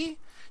agency.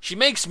 She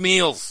makes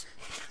meals.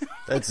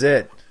 That's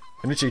it.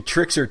 And then she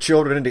tricks her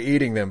children into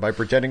eating them by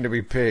pretending to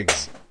be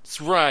pigs.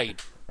 That's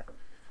right.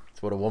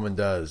 That's what a woman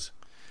does.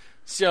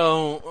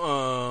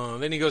 So,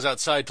 then he goes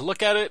outside to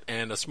look at it,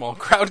 and a small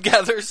crowd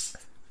gathers.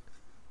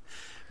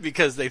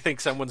 Because they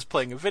think someone's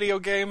playing a video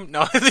game.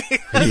 No,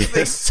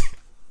 Yes.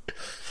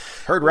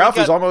 Heard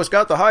Ralphie's almost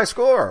got the high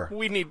score.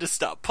 We need to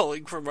stop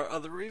pulling from our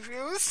other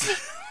reviews.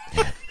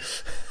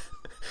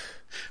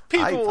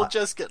 People will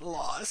just get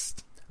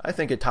lost. I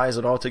think it ties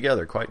it all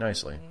together quite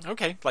nicely.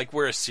 Okay, like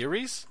we're a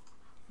series?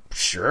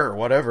 Sure,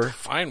 whatever.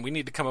 Fine, we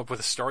need to come up with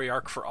a story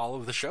arc for all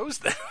of the shows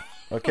then.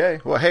 Okay,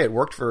 well, hey, it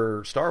worked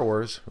for Star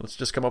Wars. Let's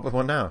just come up with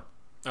one now.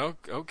 Oh,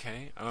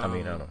 okay. I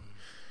don't know.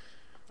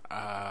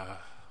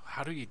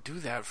 How do you do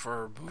that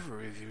for a movie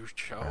review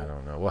show? I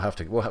don't know. We'll have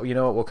to. You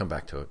know what? We'll come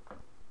back to it.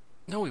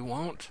 No, we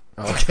won't.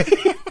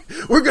 Okay.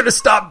 We're going to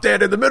stop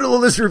dead in the middle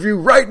of this review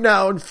right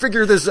now and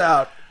figure this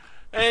out.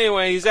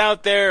 Anyway, he's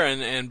out there,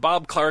 and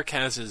Bob Clark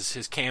has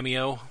his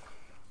cameo.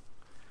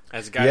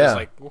 As a guy who's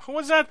like,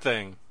 what's that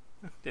thing?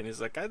 And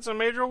he's like, that's a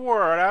major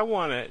award. I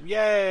won it.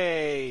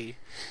 Yay.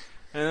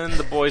 And then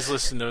the boys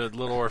listen to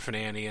Little Orphan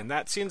Annie, and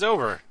that scene's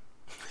over.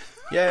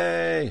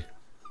 Yay.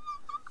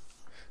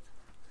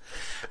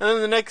 And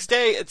then the next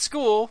day at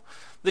school,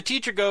 the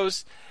teacher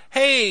goes,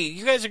 "Hey,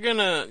 you guys are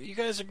gonna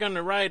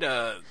write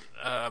a."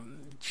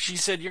 She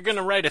said, "You're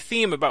gonna write a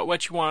theme about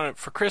what you want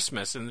for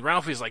Christmas." And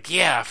Ralphie's like,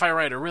 "Yeah, if I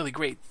write a really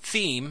great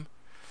theme,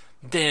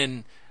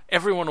 then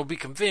everyone will be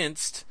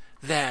convinced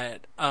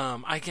that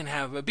I can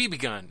have a BB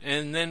gun."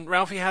 And then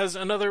Ralphie has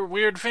another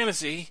weird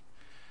fantasy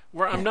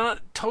where I'm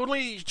not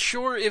totally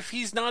sure if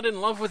he's not in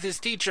love with his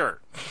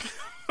teacher.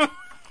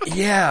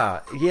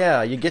 Yeah,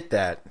 you get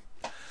that.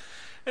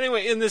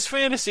 Anyway, in this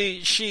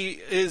fantasy, she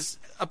is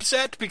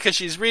upset because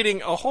she's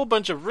reading a whole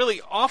bunch of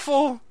really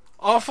awful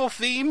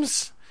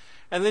themes,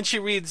 and then she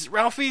reads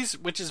Ralphie's,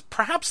 which is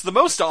perhaps the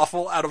most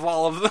awful out of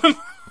all of them.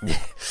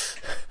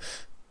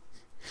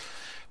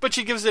 But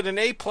she gives it an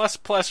A++,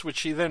 which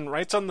she then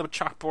writes on the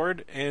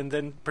chalkboard, and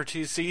then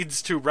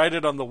proceeds to write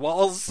it on the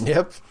walls.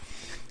 Yep.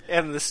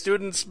 And the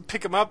students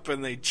pick him up,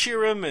 and they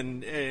cheer him,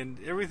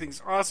 and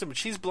everything's awesome. And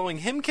she's blowing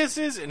him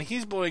kisses, and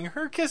he's blowing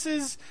her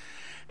kisses.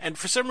 And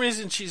for some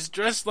reason, she's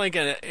dressed like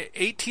an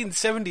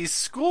 1870s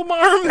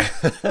schoolmarm.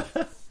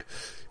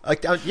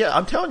 Yeah,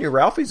 I'm telling you,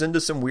 Ralphie's into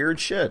some weird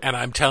shit. And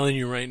I'm telling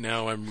you right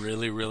now, I'm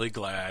really, really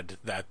glad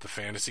that the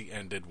fantasy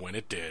ended when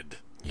it did.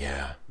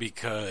 Yeah.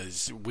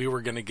 Because we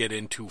were going to get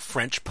into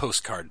French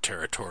postcard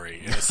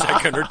territory in a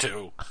second or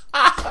two.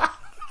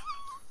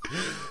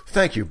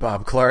 Thank you,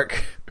 Bob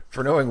Clark,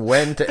 for knowing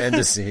when to end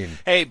a scene.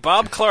 Hey,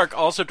 Bob Clark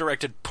also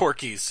directed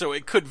Porky's, so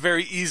it could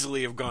very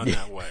easily have gone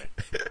that way.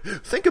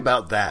 Think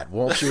about that,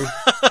 won't you?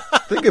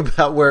 Think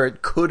about where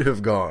it could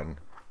have gone,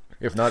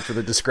 if not for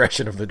the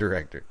discretion of the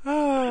director.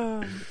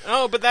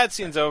 Oh, but that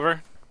scene's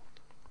over.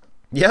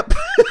 Yep.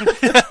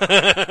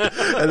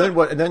 And then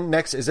what? And then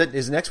next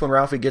is next when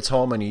Ralphie gets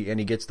home and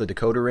he gets the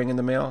decoder ring in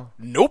the mail?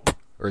 Nope.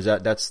 Or is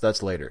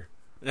that's later?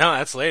 No,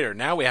 that's later.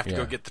 Now we have to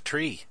go get the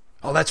tree.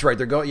 Oh, that's right.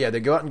 They go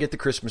out and get the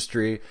Christmas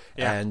tree,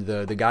 and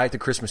the guy at the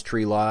Christmas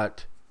tree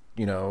lot,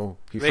 he's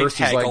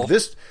like,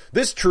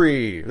 this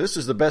tree, this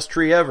is the best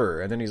tree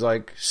ever, and then he's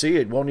like, see,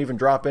 it won't even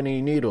drop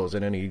any needles,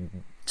 and then he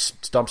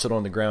stumps it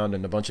on the ground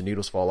and a bunch of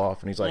needles fall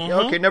off, and he's like,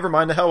 okay, never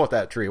mind, the hell with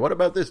that tree. What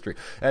about this tree?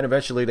 And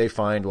eventually they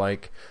find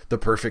like the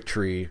perfect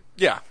tree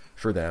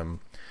for them.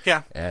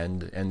 Yeah.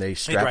 And they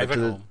strap it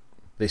to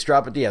they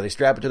strap it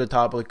to the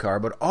top of the car,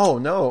 but oh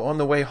no, on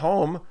the way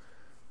home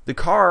the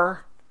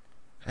car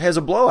has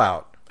a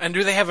blowout. And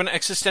do they have an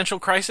existential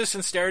crisis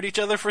and stare at each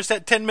other for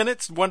 10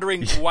 minutes,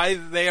 wondering why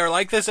they are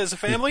like this as a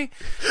family?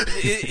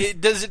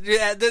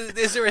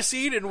 Is there a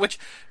scene in which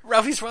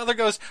Ralphie's father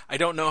goes, I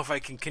don't know if I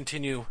can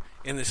continue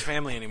in this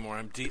family anymore.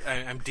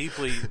 I'm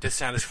deeply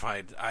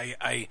dissatisfied.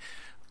 I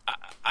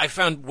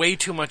found way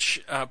too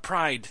much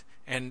pride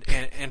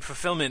and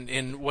fulfillment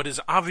in what is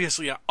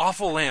obviously an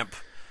awful lamp.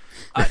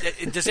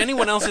 Does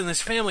anyone else in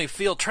this family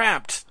feel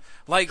trapped?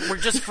 Like we're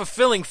just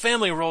fulfilling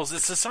family roles that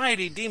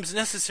society deems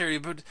necessary,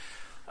 but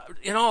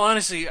in all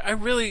honesty, I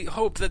really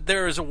hope that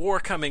there is a war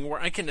coming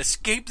where I can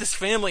escape this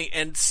family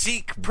and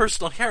seek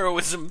personal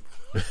heroism.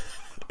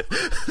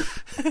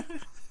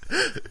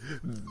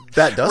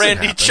 That doesn't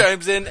Randy happen.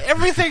 chimes in,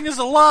 everything is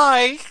a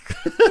lie.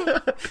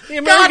 The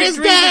American God is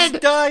dream dead.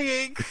 is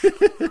dying.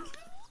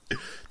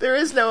 There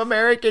is no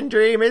American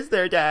dream, is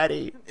there,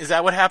 Daddy? Is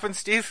that what happens,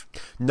 Steve?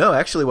 No,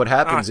 actually what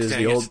happens is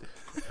the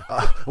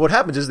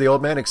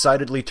old man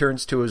excitedly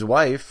turns to his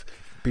wife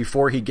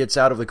before he gets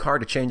out of the car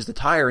to change the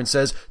tire and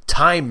says,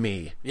 time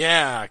me.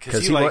 Yeah,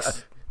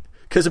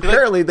 because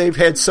apparently they've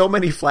had so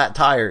many flat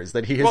tires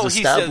that he has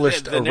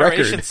established a record. The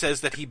narration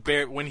says that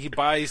when he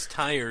buys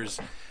tires,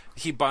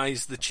 he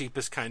buys the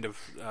cheapest kind of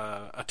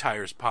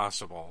tires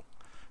possible,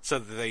 so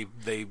that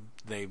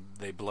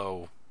they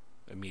blow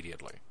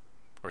immediately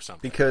or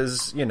something.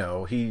 Because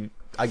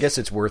I guess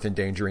it's worth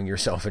endangering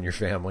yourself and your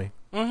family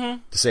to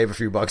save a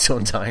few bucks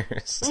on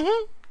tires.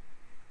 Mm-hmm.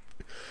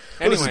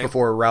 Well, this is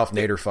before Ralph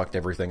Nader fucked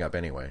everything up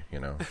anyway, I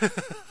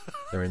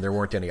mean, there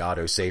weren't any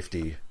auto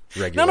safety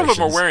regulations. None of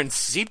them are wearing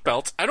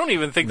seatbelts. I don't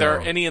even think there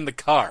are any in the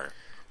car.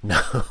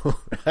 No,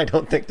 I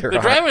don't think there are.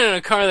 They're driving in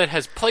a car that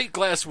has plate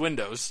glass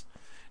windows.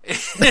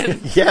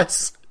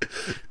 Yes.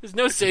 There's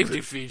no safety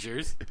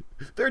features.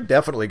 They're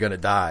definitely going to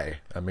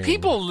die. I mean,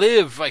 people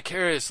live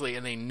vicariously,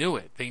 and they knew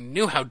it. They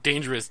knew how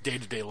dangerous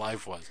day-to-day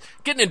life was.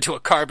 Getting into a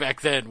car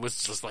back then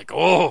was just like,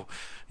 oh,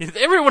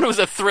 everyone was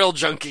a thrill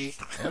junkie.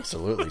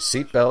 Absolutely.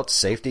 Seatbelts,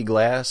 safety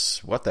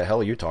glass. What the hell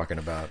are you talking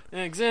about?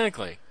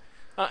 Exactly.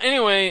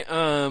 Anyway,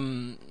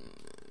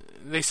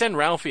 they send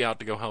Ralphie out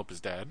to go help his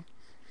dad.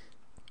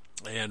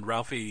 And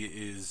Ralphie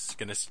is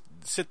going to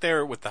sit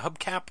there with the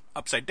hubcap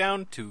upside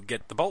down to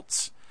get the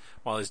bolts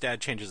while his dad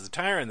changes the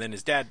tire, and then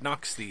his dad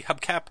knocks the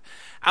hubcap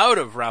out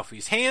of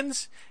Ralphie's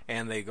hands,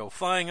 and they go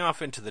flying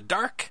off into the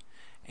dark.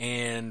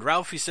 And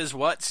Ralphie says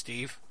what,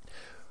 Steve?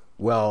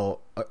 Well,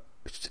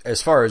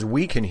 as far as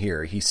we can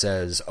hear, he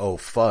says, oh,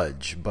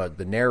 fudge, but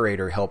the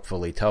narrator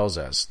helpfully tells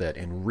us that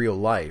in real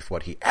life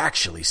what he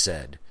actually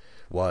said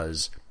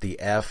was the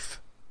F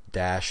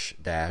dash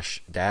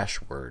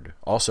word,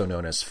 also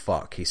known as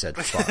fuck. He said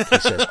fuck. He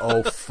says,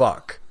 oh,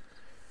 fuck.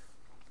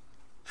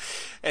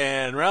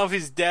 And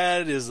Ralphie's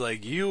dad is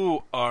like,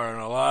 you are in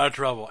a lot of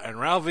trouble. And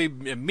Ralphie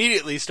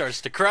immediately starts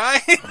to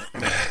cry.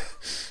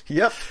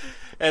 Yep.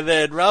 And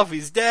then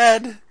Ralphie's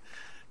dad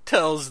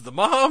tells the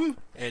mom,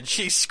 and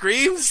she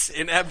screams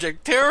in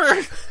abject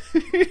terror.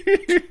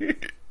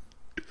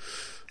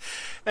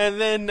 And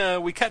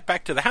then we cut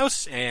back to the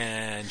house,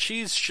 and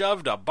she's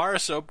shoved a bar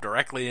of soap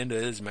directly into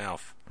his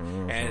mouth.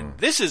 Mm-hmm. And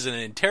this is an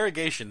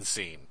interrogation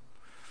scene.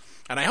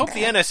 And I hope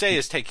the NSA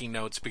is taking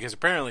notes, because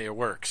apparently it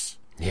works.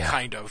 Yeah.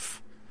 Kind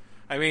of.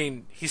 I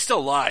mean, he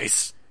still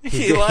lies.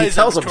 He lies. He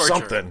tells them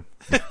something.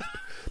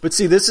 But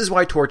see, this is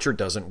why torture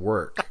doesn't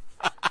work.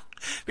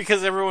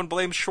 Because everyone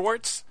blames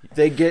Schwartz?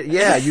 You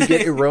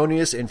get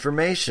erroneous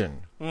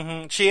information.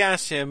 Mm-hmm. She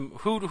asked him,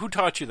 who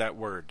taught you that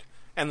word?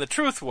 And the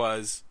truth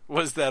was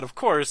that, of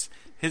course,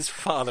 his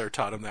father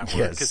taught him that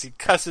word, because he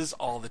cusses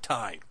all the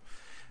time.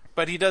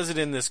 But he does it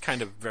in this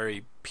kind of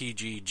very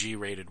PG,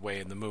 G-rated way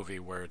in the movie,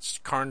 where it's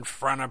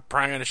Pramen.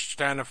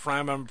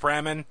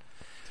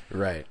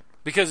 Right.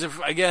 Because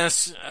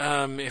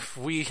if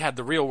we had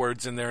the real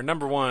words in there,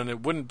 number one,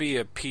 it wouldn't be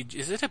a PG.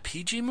 Is it a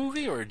PG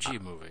movie or a G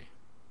movie?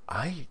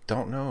 I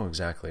don't know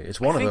exactly.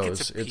 It's one of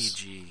those. It's a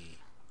PG.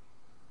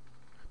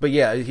 But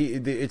yeah,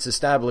 it's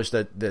established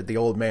that the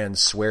old man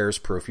swears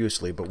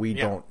profusely, but we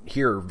don't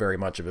hear very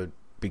much of it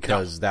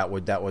because that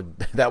would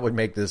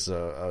make this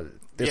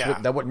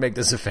that wouldn't make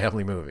this a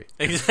family movie.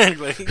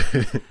 Exactly.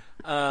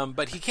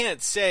 But he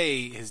can't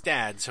say his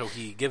dad, so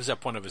he gives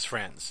up one of his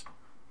friends,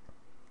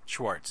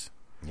 Schwartz.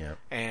 Yeah.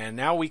 And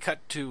now we cut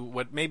to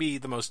what may be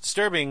the most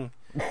disturbing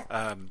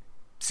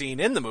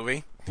scene in the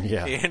movie,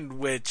 in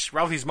which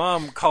Ralphie's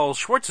mom calls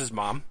Schwartz's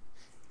mom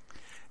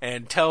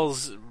and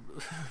tells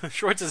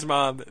Schwartz's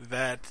mom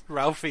that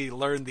Ralphie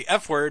learned the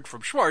F word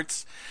from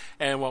Schwartz,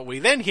 and what we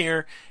then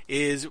hear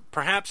is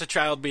perhaps a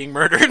child being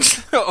murdered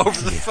over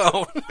the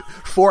phone.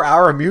 For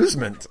our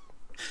amusement.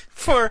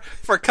 For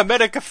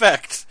comedic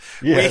effect.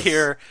 Yes. We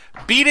hear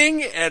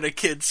beating and a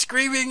kid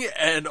screaming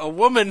and a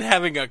woman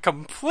having a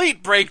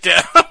complete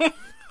breakdown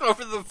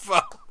over the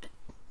phone.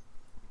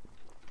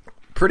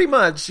 Pretty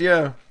much,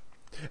 yeah.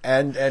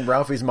 And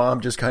Ralphie's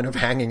mom just kind of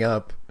hanging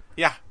up.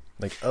 Yeah.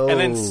 Like,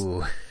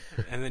 oh...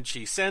 And then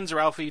she sends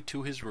Ralphie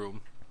to his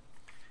room,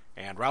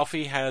 and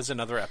Ralphie has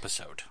another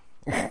episode.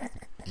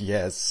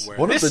 Yes.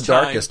 One of the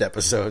darkest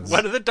episodes.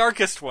 One of the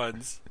darkest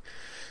ones,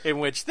 in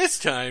which this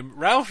time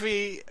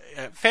Ralphie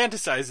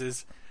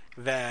fantasizes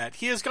that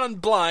he has gone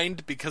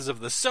blind because of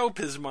the soap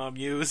his mom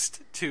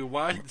used to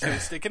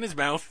stick in his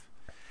mouth.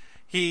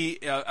 He,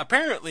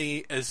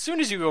 apparently, as soon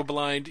as you go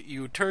blind,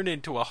 you turn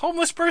into a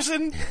homeless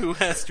person who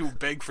has to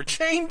beg for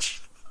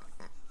change.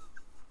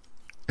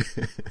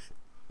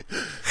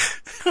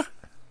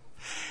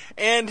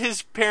 And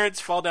his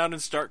parents fall down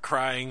and start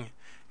crying,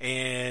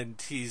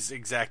 and he's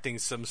exacting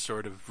some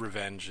sort of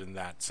revenge in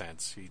that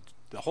sense.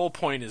 The whole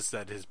point is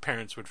that his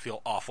parents would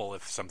feel awful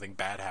if something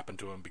bad happened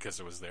to him because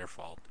it was their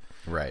fault.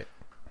 Right.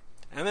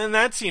 And then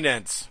that scene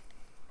ends.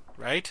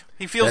 Right?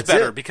 He feels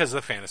better because of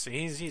the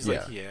fantasy. He's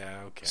like,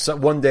 yeah, okay. So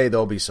one day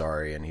they'll be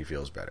sorry, and he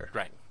feels better.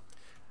 Right.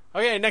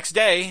 Okay, next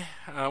day,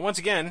 once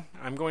again,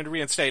 I'm going to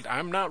reinstate,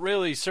 I'm not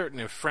really certain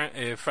if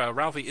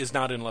Ralphie is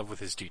not in love with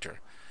his teacher.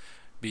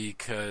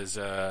 Because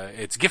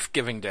it's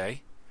gift-giving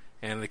day,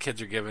 and the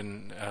kids are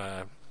given...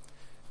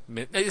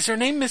 is her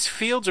name Miss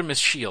Fields or Miss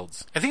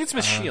Shields? I think it's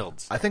Miss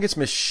Shields. I think it's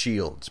Miss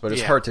Shields, but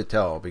it's hard to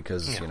tell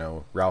because,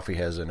 Ralphie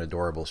has an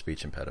adorable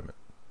speech impediment.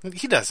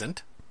 He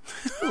doesn't.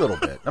 A little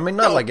bit. I mean,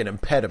 not like an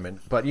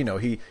impediment, but,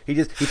 he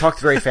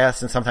talks very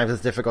fast, and sometimes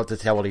it's difficult to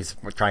tell what he's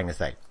trying to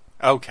say.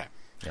 Okay.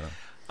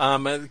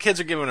 The kids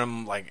are giving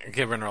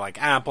her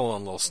apple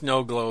and little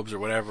snow globes or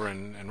whatever,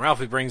 and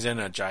Ralphie brings in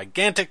a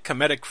gigantic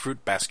comedic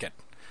fruit basket.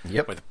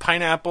 Yep. With a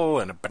pineapple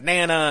and a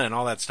banana and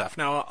all that stuff.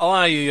 Now, a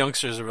lot of you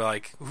youngsters are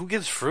like, who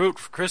gives fruit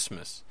for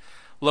Christmas?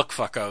 Look,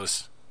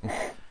 fuckos.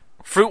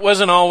 Fruit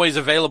wasn't always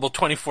available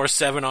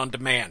 24/7 on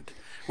demand.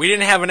 We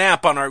didn't have an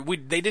app on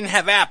they didn't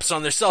have apps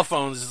on their cell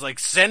phones. It's like,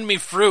 send me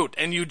fruit,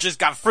 and you just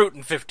got fruit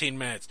in 15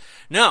 minutes.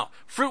 No,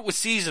 fruit was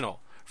seasonal.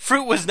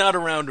 Fruit was not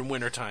around in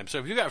wintertime. So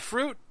if you got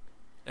fruit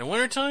in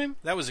wintertime,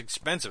 that was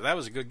expensive. That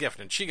was a good gift.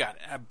 And she got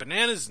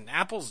bananas and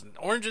apples and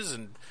oranges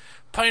and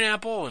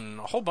pineapple and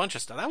a whole bunch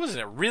of stuff. That was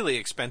a really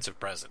expensive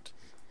present,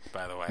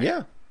 by the way.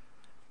 Yeah.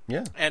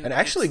 Yeah. And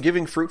actually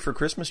giving fruit for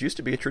Christmas used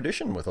to be a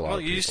tradition with a lot of people.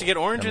 Well, you used to get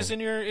oranges in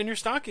your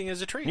stocking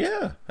as a treat.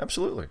 Yeah,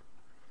 absolutely.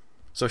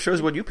 So it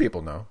shows what you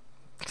people know.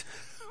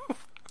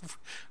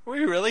 Were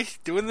we really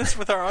doing this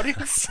with our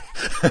audience?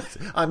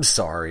 I'm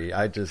sorry.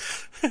 I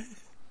just...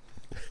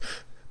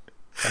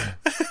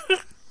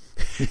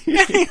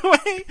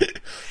 Anyway,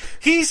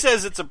 he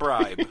says it's a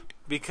bribe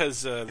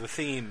because the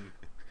theme...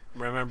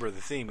 Remember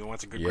the theme. He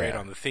wants a good grade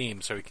on the theme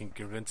so he can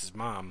convince his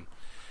mom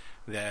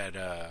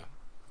that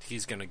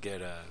he's going to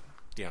get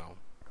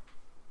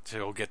so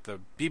he'll get the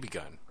BB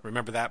gun.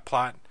 Remember that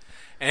plot?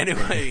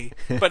 Anyway,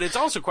 but it's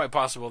also quite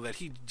possible that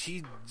he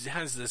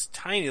has this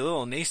tiny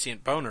little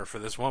nascent boner for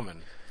this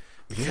woman.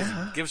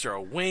 Yeah. He gives her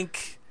a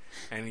wink,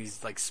 and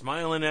he's like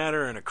smiling at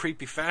her in a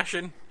creepy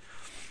fashion.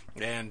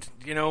 And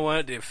you know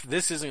what? If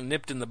this isn't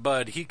nipped in the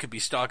bud, he could be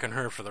stalking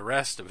her for the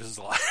rest of his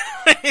life.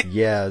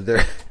 Yeah,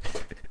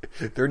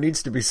 there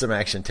needs to be some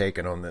action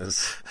taken on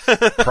this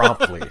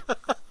promptly.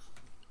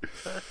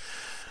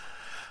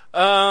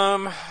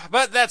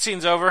 But that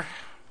scene's over.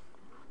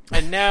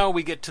 And now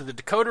we get to the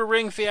decoder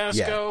ring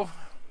fiasco.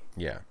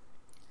 Yeah.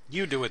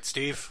 You do it,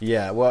 Steve.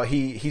 Yeah, well,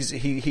 he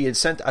had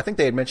sent... I think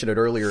they had mentioned it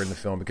earlier in the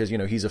film because,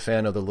 he's a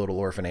fan of the Little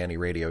Orphan Annie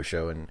radio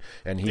show,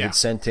 and he had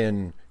sent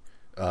in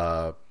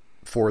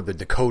for the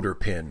decoder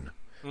pin.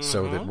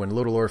 So that when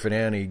Little Orphan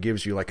Annie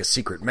gives you like a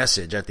secret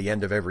message at the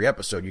end of every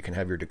episode, you can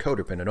have your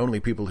decoder pin, and only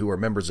people who are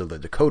members of the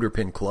decoder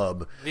pin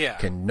club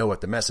can know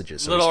what the message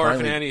is. So Little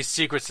Orphan Annie's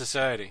secret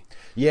society.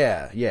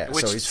 Yeah.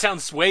 Which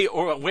sounds way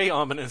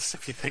ominous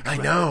if you think about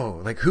it. I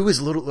know. Like, who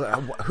is Little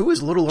Orphan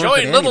Annie?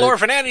 Join Little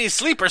Orphan Annie's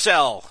sleeper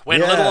cell when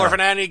Little Orphan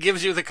Annie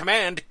gives you the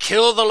command,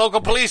 kill the local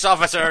police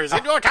officers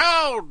in your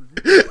town.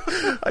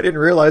 I didn't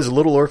realize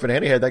Little Orphan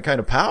Annie had that kind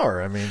of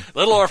power. I mean,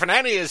 Little Orphan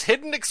Annie has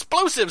hidden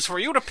explosives for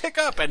you to pick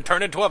up and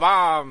turn into a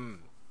bomb.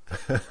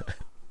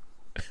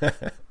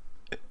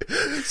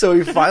 So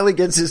he finally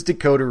gets his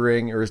decoder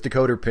ring or his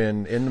decoder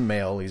pin in the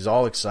mail. He's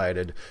all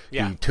excited.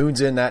 Yeah. He tunes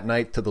in that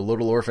night to the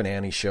Little Orphan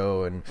Annie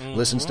show and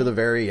listens to the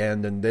very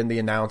end. And then the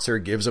announcer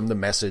gives him the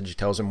message,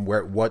 tells him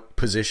what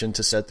position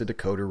to set the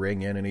decoder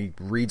ring in, and he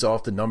reads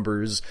off the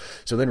numbers.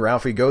 So then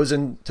Ralphie goes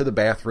into the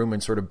bathroom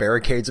and sort of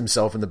barricades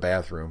himself in the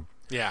bathroom.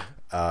 Yeah.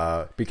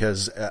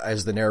 Because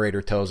as the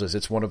narrator tells us,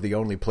 it's one of the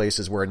only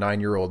places where a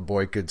 9-year-old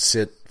boy could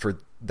sit for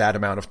that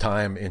amount of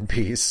time in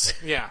peace.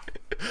 Yeah.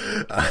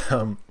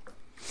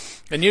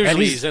 And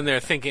usually he's in there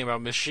thinking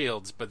about Miss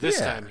Shields, but this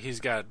time he's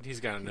got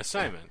an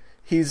assignment.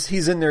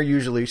 He's in there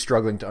usually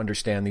struggling to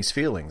understand these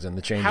feelings and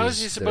the changes. How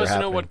is he supposed to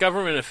know what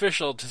government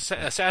official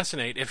to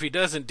assassinate if he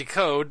doesn't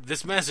decode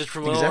this message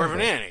from Little Orphan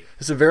Annie?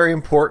 It's a very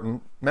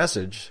important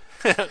message.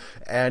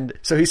 And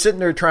so he's sitting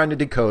there trying to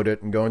decode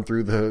it and going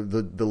through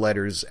the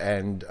letters.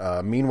 And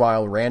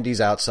meanwhile, Randy's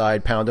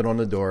outside pounding on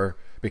the door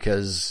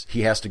because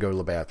he has to go to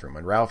the bathroom.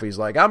 And Ralphie's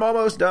like, I'm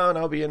almost done.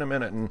 I'll be in a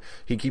minute. And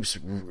he keeps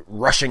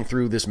rushing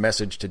through this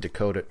message to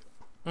decode it.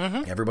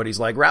 Mm-hmm. Everybody's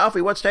like,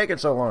 Ralphie, what's taking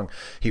so long?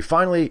 He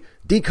finally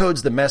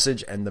decodes the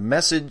message, and the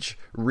message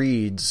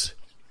reads,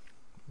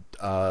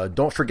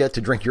 don't forget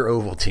to drink your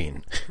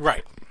Ovaltine.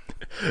 Right.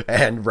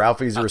 And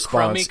Ralphie's response,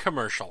 crummy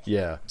commercial.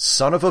 Yeah,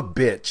 son of a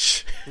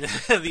bitch.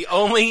 The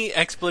only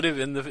expletive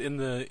in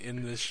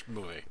this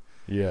movie.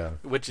 Yeah.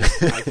 Which is,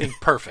 I think,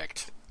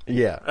 perfect.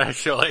 Yeah.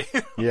 Actually.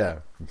 Yeah.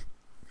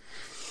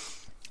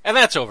 And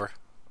that's over.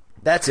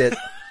 That's it.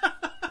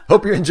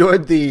 Hope you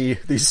enjoyed the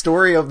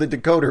story of the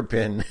decoder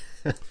pin.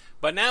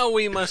 But now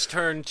we must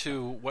turn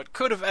to what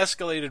could have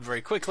escalated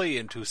very quickly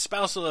into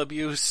spousal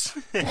abuse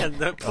and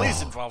the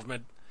police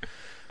involvement.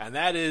 And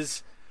that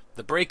is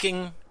the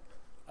breaking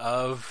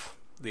of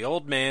the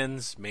old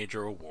man's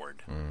major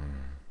award.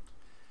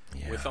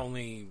 Yeah. With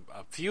only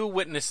a few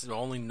witnesses.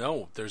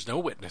 There's no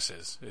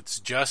witnesses. It's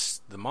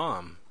just the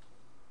mom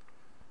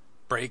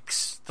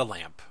breaks the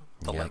lamp,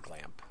 the leg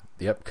lamp.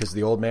 Yep, because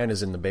the old man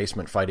is in the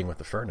basement fighting with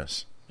the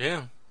furnace.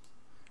 Yeah.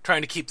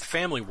 Trying to keep the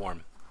family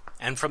warm.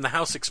 And from the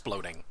house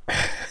exploding.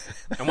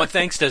 And what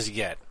thanks does he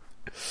get?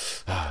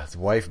 His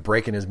wife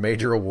breaking his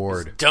major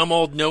award. His dumb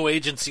old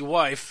no-agency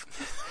wife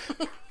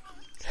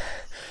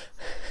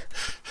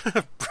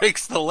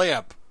breaks the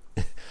lamp.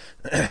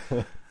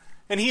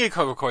 And he, of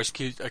course,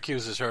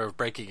 accuses her of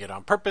breaking it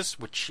on purpose,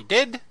 which she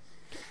did.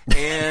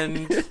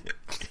 And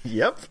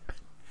yep.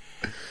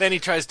 Then he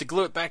tries to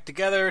glue it back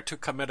together to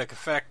comedic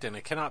effect, and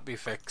it cannot be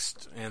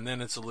fixed. And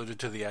then it's alluded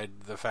to the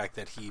fact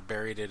that he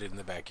buried it in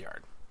the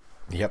backyard.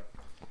 Yep.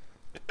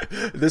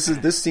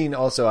 This scene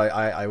also,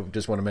 I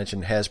just want to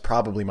mention, has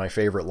probably my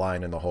favorite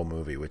line in the whole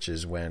movie, which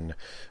is when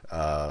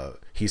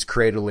he's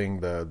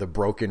cradling the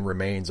broken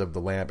remains of the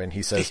lamp, and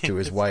he says to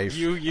his wife,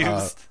 he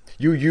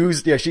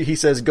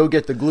says, go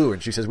get the glue,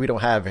 and she says, we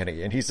don't have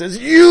any, and he says,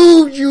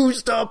 you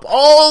used up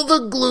all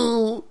the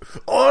glue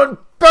on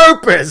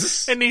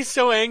purpose. And he's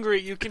so angry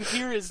you can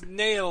hear his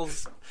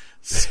nails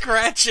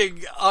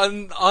scratching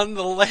on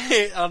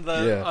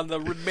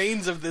the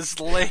remains of this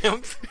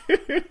lamp.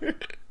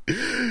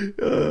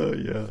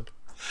 Yeah.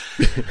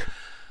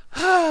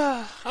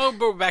 Oh, but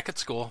we're back at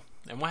school,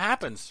 and what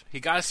happens? He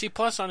got a C+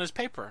 on his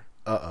paper.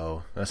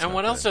 Uh-oh. And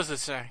what else does it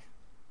say?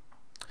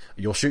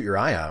 You'll shoot your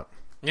eye out.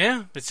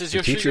 Yeah, it says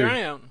you'll shoot your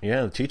eye out.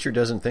 Yeah, the teacher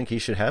doesn't think he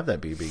should have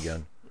that BB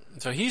gun.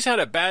 So he's had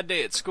a bad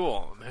day at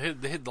school.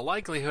 The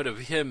likelihood of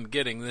him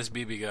getting this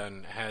BB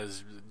gun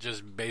has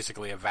just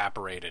basically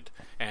evaporated,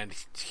 and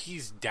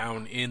he's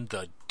down in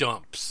the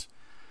dumps.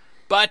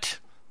 But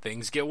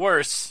things get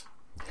worse,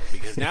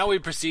 because now we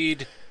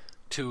proceed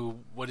to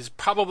what is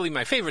probably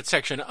my favorite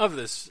section of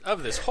this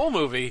whole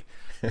movie,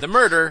 the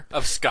murder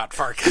of Scott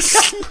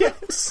Farkus.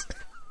 Yes.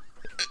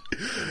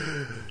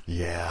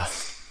 Yeah.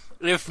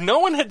 If no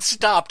one had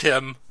stopped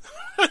him,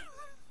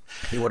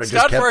 he would have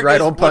just kept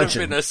right on punching.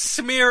 Would have been a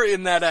smear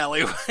in that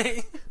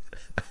alleyway.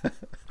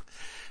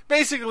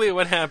 Basically,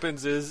 what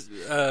happens is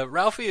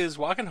Ralphie is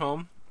walking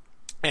home,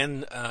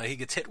 and he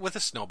gets hit with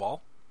a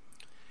snowball,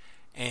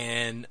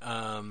 and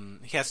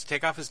he has to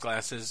take off his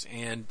glasses,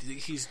 and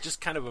he's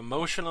just kind of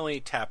emotionally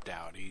tapped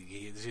out.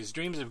 His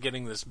dreams of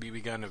getting this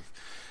BB gun have,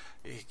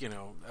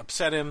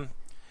 upset him,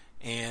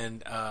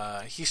 and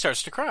he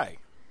starts to cry.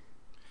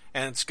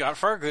 And Scott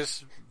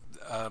Farkus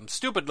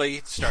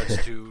stupidly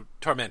starts to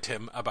torment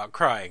him about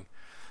crying.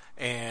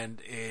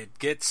 And it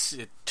gets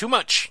too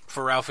much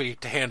for Ralphie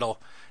to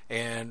handle.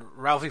 And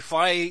Ralphie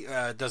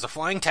does a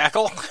flying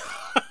tackle,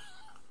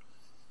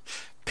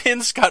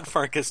 pins Scott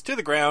Farkus to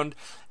the ground,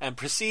 and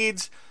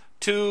proceeds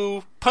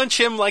to punch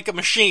him like a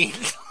machine.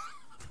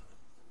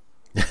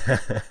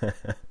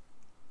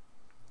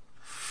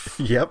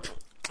 Yep.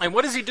 And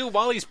what does he do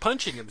while he's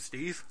punching him,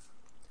 Steve?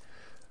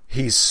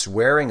 He's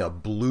swearing a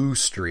blue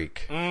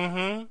streak.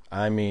 Mm-hmm.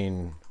 I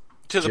mean,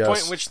 to the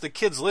point in which the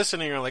kids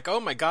listening are like, oh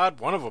my God,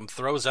 one of them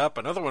throws up,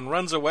 another one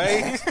runs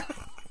away.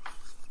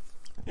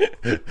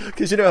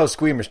 Because you know how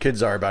squeamish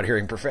kids are about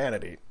hearing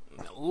profanity.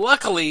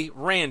 Luckily,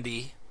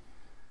 Randy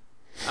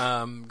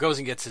goes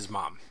and gets his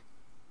mom.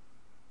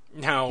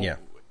 Now,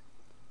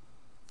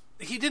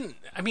 he didn't.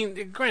 I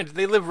mean, granted,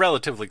 they live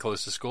relatively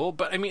close to school,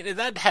 but I mean,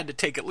 that had to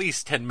take at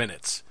least 10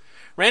 minutes.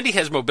 Randy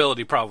has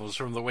mobility problems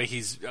from the way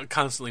he's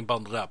constantly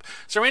bundled up.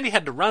 So Randy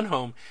had to run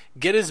home,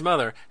 get his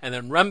mother, and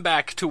then run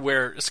back to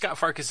where Scott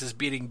Farkus is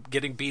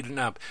getting beaten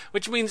up,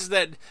 which means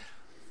that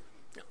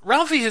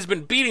Ralphie has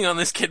been beating on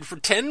this kid for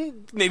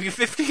 10, maybe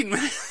 15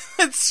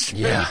 minutes.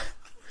 Yeah.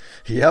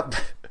 Yep.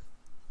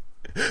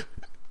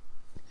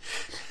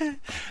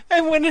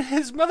 And when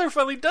his mother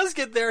finally does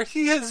get there,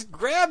 he has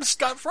grabbed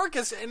Scott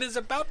Farkus and is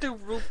about to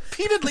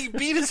repeatedly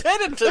beat his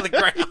head into the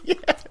ground.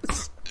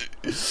 Yes.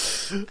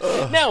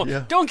 Now,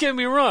 don't get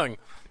me wrong.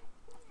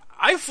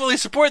 I fully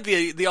support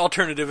the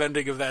alternative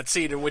ending of that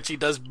scene in which he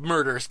does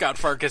murder Scott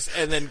Farkus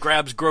and then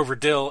grabs Grover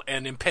Dill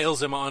and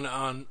impales him on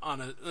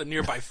a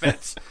nearby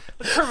fence.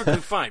 That's perfectly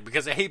fine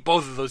because I hate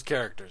both of those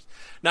characters.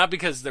 Not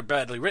because they're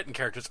badly written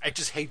characters. I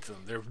just hate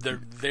them.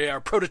 They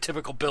are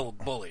prototypical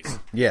bullies.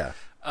 Yeah.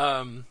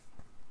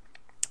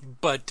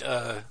 But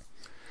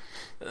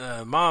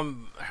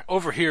Mom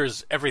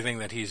overhears everything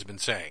that he's been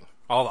saying.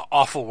 All the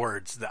awful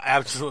words,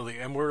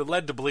 and we're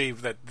led to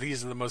believe that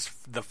these are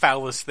the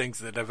foulest things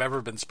that have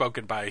ever been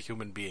spoken by a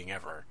human being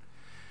ever.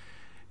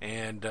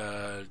 And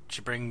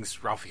she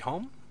brings Ralphie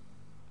home,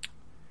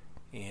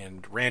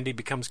 and Randy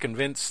becomes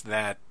convinced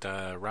that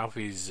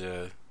Ralphie's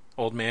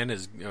old man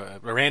is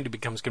going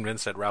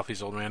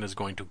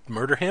to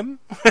murder him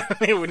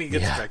when he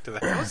gets back to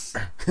the house.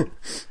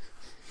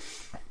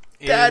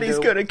 Daddy's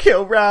gonna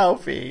kill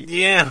Ralphie.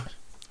 Yeah.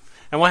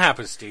 And what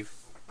happens, Steve?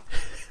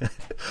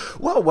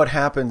 Well, what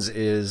happens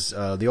is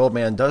the old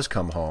man does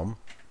come home,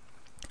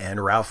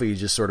 and Ralphie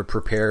just sort of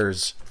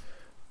prepares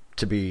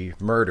to be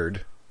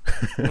murdered.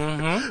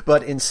 Mm-hmm.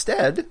 But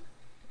instead,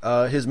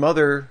 his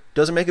mother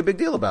doesn't make a big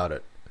deal about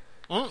it.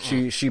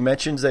 She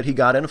mentions that he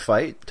got in a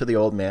fight to the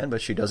old man,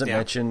 but she doesn't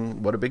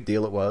mention what a big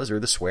deal it was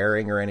or the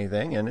swearing or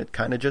anything, and it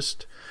kind of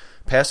just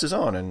passes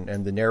on.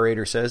 And the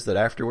narrator says that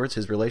afterwards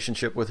his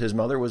relationship with his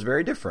mother was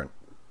very different.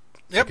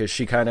 Yep. Because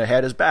she kind of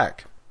had his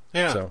back.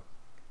 Yeah. So.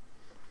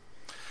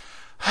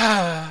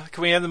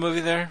 Can we end the movie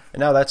there? And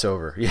now that's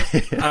over.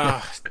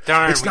 Oh,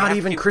 darn. It's not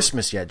even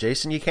Christmas yet,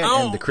 Jason. You can't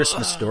end the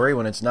Christmas story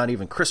when it's not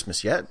even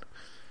Christmas yet.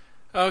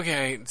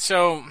 Okay,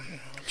 so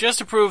just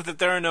to prove that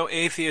there are no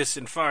atheists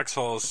in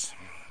foxholes,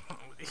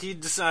 he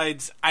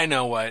decides, I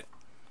know what,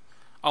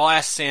 I'll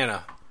ask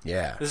Santa.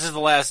 Yeah. This is the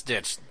last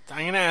ditch. I'm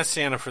going to ask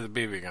Santa for the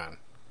BB gun.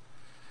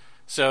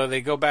 So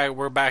they go back,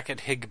 we're back at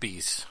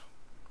Higbee's.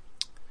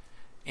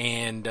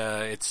 And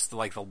it's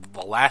like the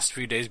last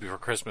few days before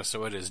Christmas,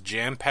 so it is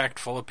jam-packed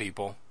full of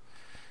people.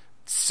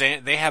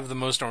 They have the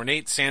most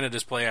ornate Santa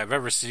display I've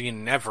ever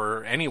seen,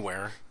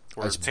 anywhere.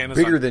 It's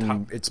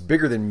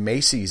bigger than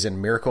Macy's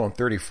and Miracle on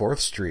 34th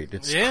Street.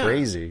 It's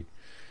crazy.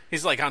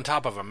 He's like on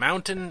top of a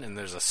mountain, and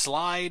there's a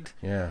slide.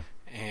 Yeah.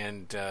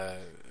 And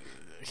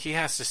he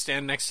has to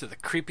stand next to the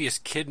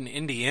creepiest kid in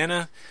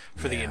Indiana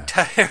for the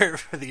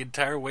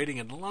entire waiting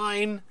in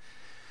line.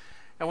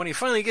 And when he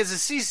finally gets to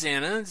see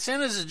Santa,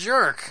 Santa's a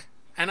jerk.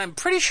 And I'm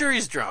pretty sure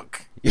he's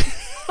drunk.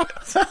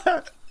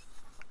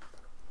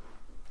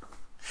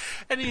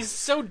 And he's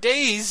so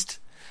dazed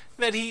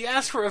that he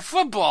asks for a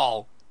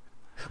football.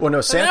 Well,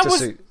 no,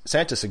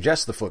 Santa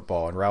suggests the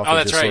football, and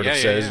Ralphie just sort of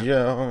says,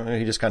 yeah.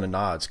 He just kind of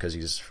nods because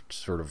he's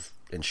sort of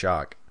in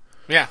shock.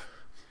 Yeah.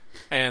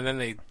 And then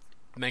they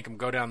make him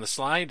go down the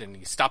slide, and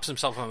he stops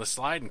himself on the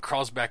slide and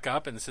crawls back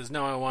up and says,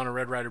 no, I want a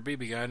Red Ryder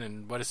BB gun.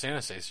 And what does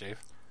Santa say, Steve?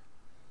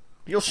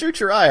 You'll shoot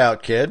your eye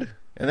out, kid.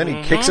 And then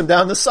he kicks him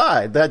down the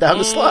slide.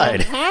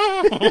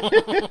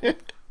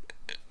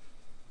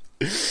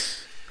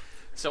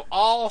 So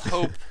all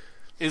hope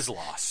is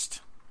lost.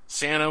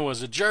 Santa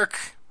was a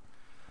jerk.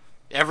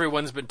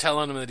 Everyone's been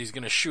telling him that he's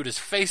going to shoot his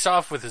face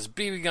off with his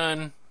BB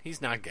gun.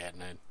 He's not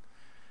getting it.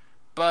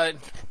 But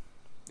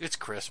it's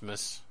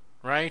Christmas,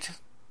 right?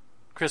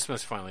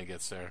 Christmas finally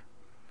gets there.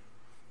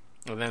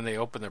 And then they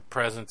open their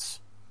presents,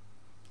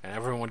 and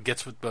everyone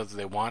gets what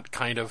they want,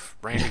 kind of.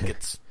 Randy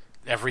gets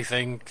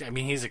everything. I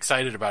mean, he's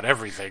excited about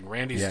everything.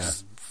 Randy's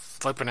just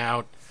flipping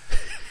out.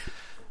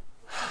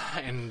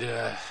 And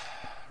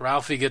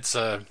Ralphie gets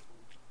a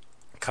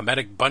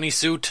comedic bunny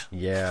suit.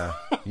 Yeah.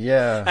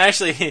 Yeah.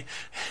 Actually,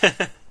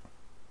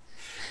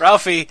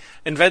 Ralphie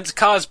invents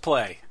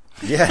cosplay.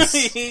 Yes.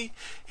 he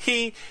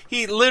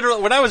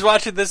literally, when I was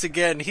watching this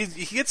again, he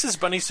gets this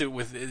bunny suit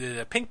with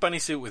a pink bunny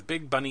suit with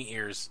big bunny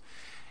ears,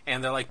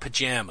 and they're like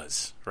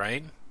pajamas,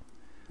 right?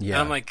 Yeah.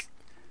 And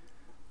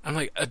I'm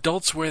like,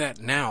 adults wear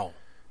that now.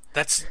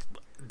 This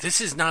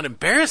is not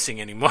embarrassing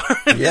anymore.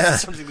 This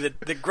is something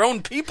that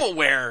grown people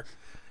wear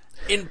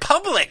in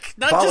public,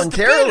 not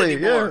voluntarily.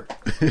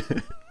 Just the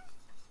bed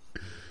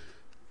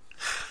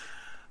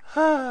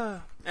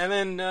anymore. And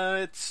then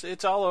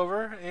it's all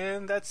over,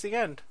 and that's the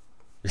end.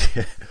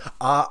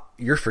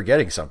 You're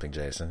forgetting something,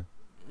 Jason.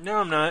 No,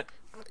 I'm not.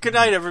 Good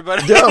night,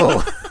 everybody.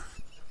 No.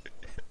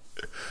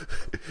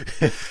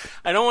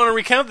 I don't want to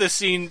recount this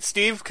scene,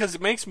 Steve, because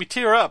it makes me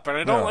tear up, and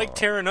I don't like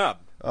tearing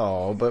up.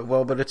 Oh,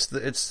 but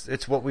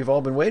it's what we've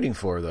all been waiting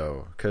for,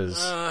 though,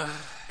 because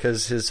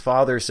because his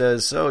father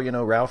says, "So,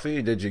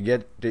 Ralphie, did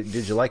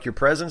you like your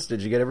presents?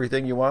 Did you get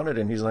everything you wanted?"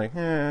 And he's like,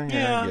 yeah,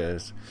 I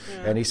guess.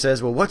 Yeah. And he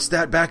says, "Well, what's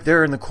that back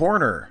there in the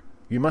corner?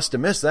 You must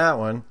have missed that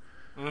one."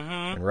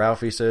 Mm-hmm. And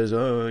Ralphie says,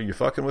 "Oh, you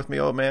fucking with me,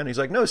 old man?" He's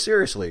like, "No,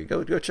 seriously,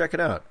 go check it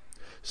out."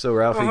 So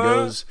Ralphie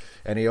goes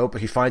and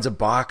he finds a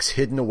box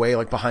hidden away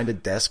like behind a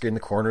desk in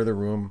the corner of the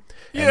room,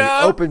 and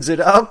he opens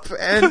it up,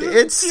 and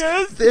it's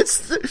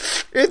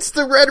it's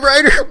the Red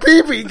Ryder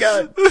BB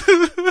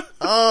gun.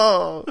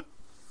 Oh.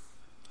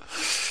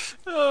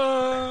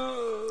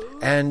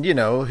 And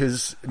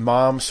his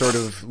mom sort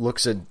of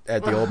looks at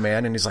the old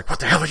man, and he's like, "What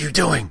the hell are you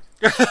doing?"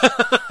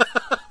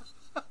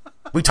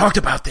 We talked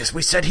about this.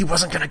 We said he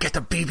wasn't going to get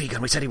the BB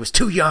gun. We said he was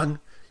too young.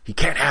 He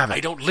can't have it. I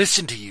don't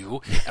listen to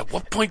you. At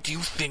what point do you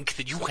think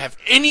that you have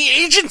any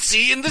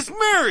agency in this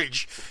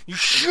marriage? You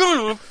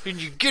shut up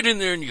and you get in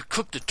there and you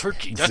cook the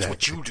turkey. That's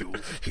what you do.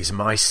 He's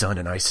my son,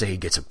 and I say he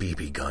gets a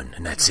BB gun,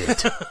 and that's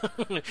it.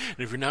 And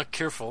if you're not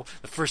careful,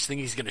 the first thing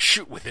he's going to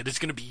shoot with it is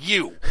going to be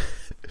you.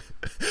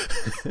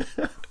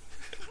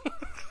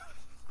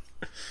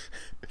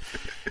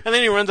 And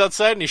then he runs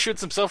outside and he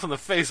shoots himself in the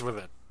face with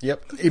it.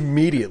 Yep,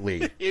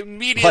 immediately.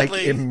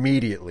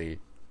 Immediately.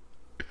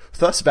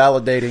 Thus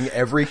validating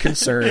every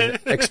concern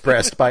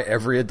expressed by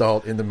every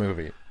adult in the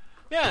movie.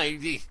 Yeah,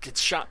 he gets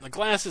shot in the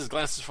glasses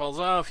falls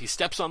off, he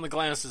steps on the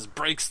glasses,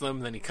 breaks them,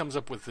 then he comes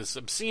up with this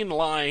obscene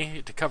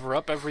lie to cover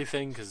up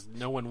everything because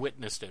no one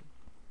witnessed it.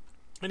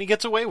 And he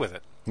gets away with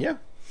it. Yeah.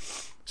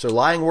 So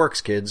lying works,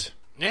 kids.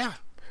 Yeah.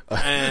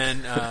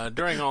 And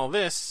during all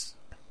this,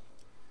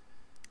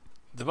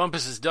 the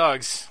Bumpus'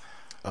 dogs...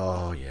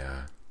 Oh,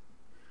 yeah.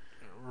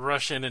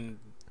 Rush in and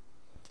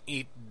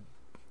eat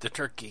the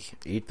turkey.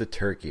 Eat the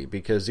turkey.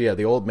 Because,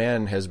 the old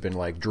man has been,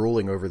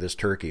 drooling over this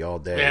turkey all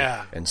day.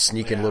 Yeah. And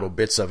sneaking little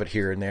bits of it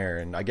here and there.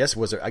 And I guess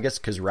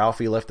because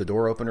Ralphie left the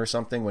door open or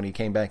something when he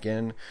came back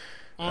in,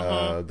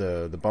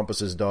 the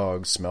Bumpus'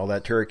 dogs smell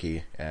that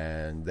turkey,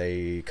 and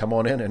they come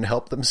on in and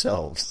help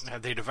themselves.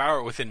 They devour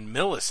it within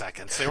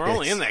milliseconds. They were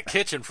only in that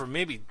kitchen for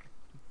maybe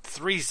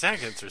 3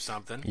 seconds or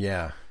something.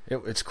 Yeah.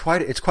 It's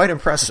quite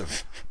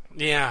impressive.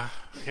 Yeah.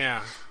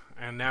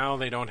 And now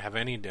they don't have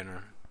any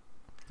dinner.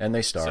 And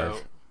they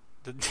starve.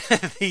 So,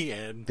 the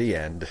end. The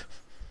end.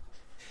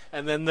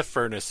 And then the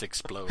furnace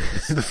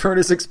explodes. The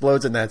furnace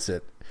explodes, and that's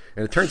it.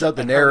 And it turns out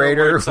the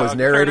narrator was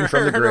narrating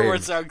from the grave.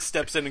 Herzog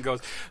steps in and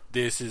goes,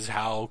 "This is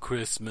how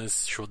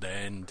Christmas should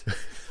end."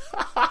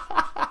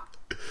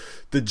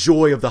 The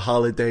joy of the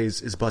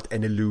holidays is but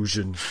an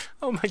illusion.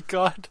 Oh my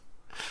God.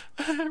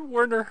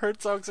 Werner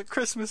Herzog's A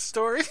Christmas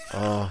Story.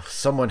 Oh,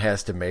 someone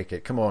has to make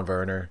it. Come on,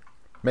 Werner.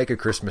 Make a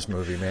Christmas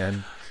movie,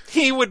 man.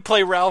 He would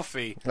play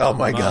Ralphie. Oh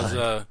my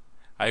God.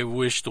 I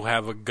wish to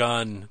have a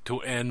gun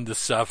to end the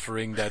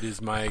suffering that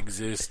is my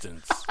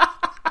existence.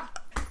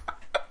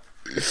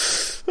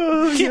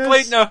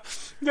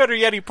 Better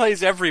yet, he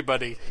plays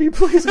everybody. He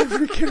plays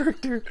every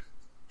character.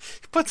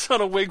 He puts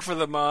on a wig for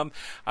the mom.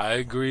 "I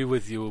agree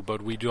with you,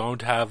 but we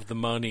don't have the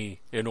money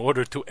in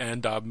order to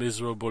end our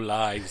miserable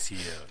lives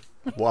here.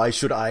 Why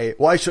should I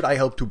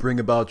help to bring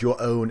about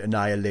your own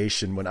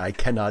annihilation when I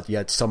cannot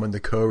yet summon the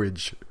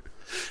courage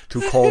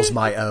to cause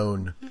my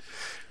own?"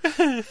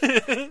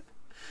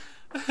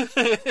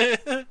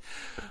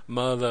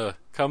 "Mother,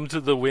 come to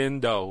the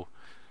window.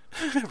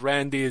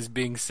 Randy is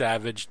being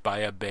savaged by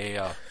a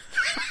bear."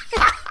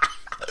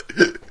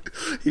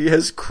 He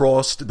has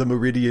crossed the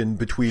meridian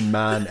between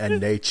man and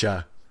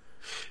nature.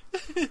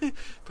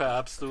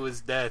 "Perhaps through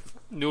his death,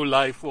 new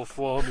life will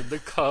form in the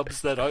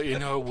cubs that are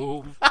in her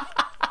womb."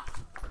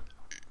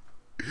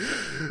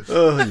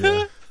 Oh,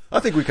 yeah. I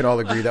think we can all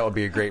agree that would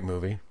be a great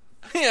movie.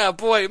 Yeah,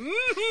 boy.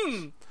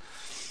 Mm-hmm.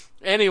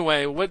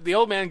 Anyway, the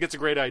old man gets a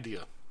great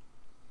idea.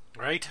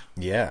 Right?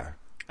 Yeah.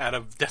 Out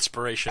of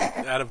desperation.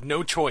 Out of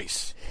no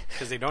choice.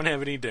 Because they don't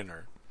have any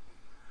dinner.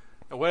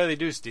 And what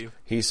do, Steve?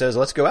 He says,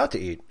 "Let's go out to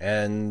eat."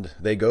 And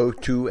they go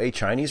to a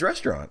Chinese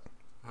restaurant.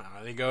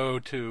 They go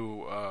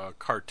to a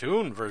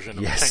cartoon version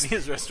of a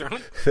Chinese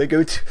restaurant. They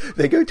go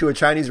to a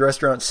Chinese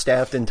restaurant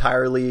staffed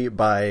entirely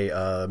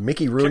by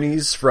Mickey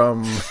Rooney's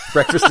from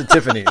Breakfast at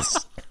Tiffany's.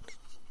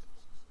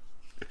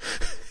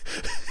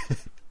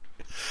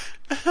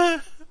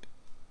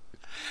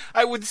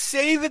 I would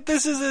say that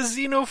this is a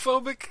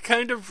xenophobic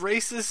kind of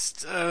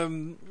racist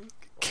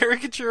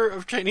caricature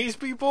of Chinese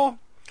people.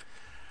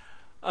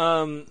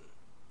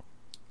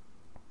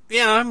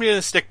 Yeah, I'm going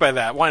to stick by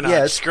that. Why not?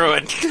 Yeah, screw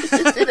it.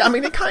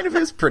 It kind of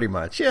is pretty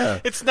much, yeah.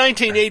 It's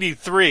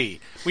 1983.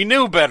 We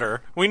knew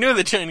better. We knew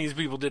the Chinese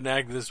people didn't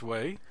act this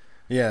way.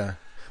 Yeah.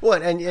 Well,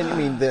 and I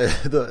mean,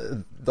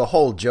 the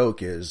whole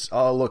joke is,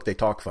 oh, look, they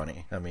talk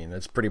funny. I mean,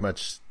 that's pretty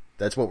much,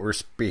 that's what we're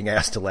being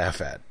asked to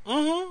laugh at.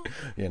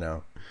 Mm-hmm.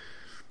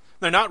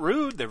 They're not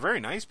rude. They're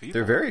very nice people.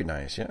 They're very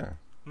nice, yeah.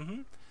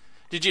 Mm-hmm.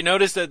 Did you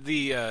notice that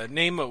the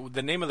name of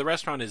the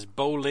restaurant is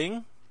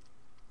Bowling?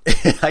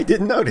 I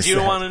didn't notice. Do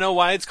you want to know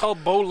why it's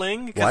called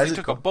Bowling? Because they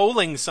took a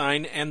bowling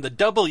sign and the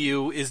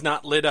W is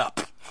not lit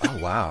up. Oh,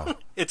 wow.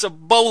 It's a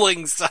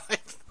bowling sign.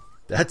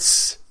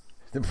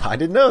 I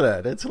didn't know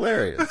that. It's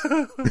hilarious.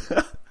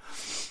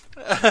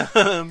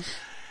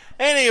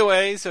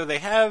 Anyway, so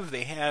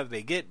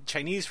they get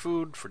Chinese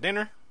food for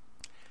dinner,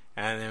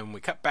 and then we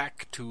cut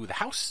back to the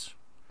house,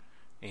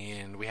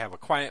 and we have a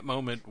quiet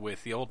moment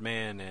with the old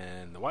man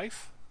and the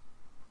wife,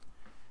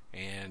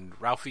 and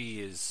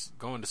Ralphie is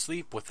going to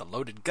sleep with a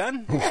loaded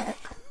gun.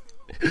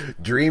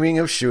 Dreaming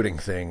of shooting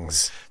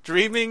things.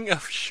 Dreaming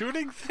of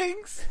shooting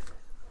things?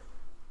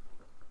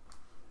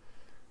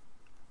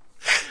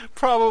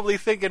 Probably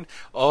thinking,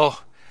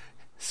 oh,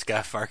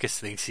 Scott Farkas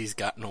thinks he's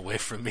gotten away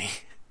from me.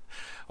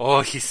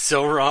 Oh, he's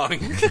so wrong.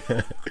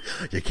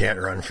 You can't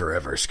run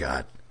forever,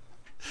 Scott.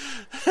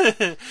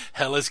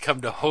 Hell has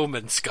come to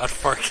Homan, Scott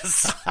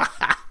Farkas.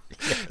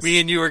 Yes. Me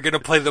and you are going to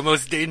play the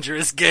most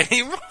dangerous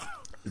game.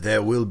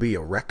 There will be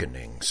a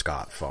reckoning,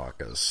 Scott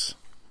Farkas.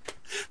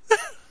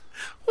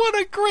 What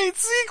a great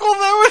sequel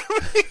that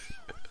would be.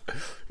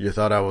 You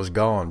thought I was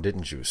gone,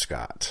 didn't you,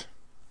 Scott?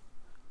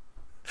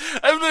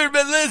 I've learned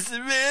my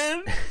lesson,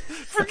 man.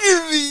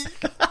 Forgive me.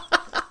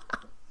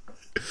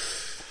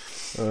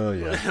 Oh,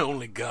 yeah.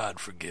 Only God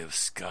forgives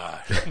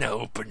Scott. Now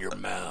open your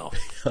mouth.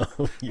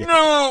 Oh, yeah.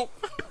 No!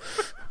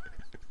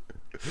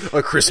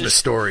 A Christmas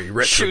Story,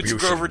 Retribution.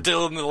 Shoots Grover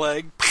Dill in the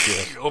leg.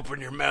 Yeah. Open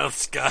your mouth,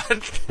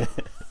 Scott.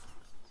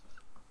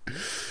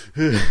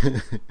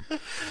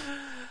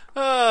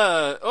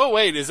 Oh,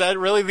 wait, is that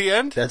really the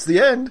end? That's the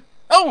end.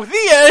 Oh,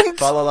 the end!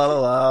 La la la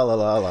la la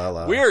la la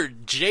la. We're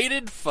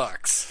jaded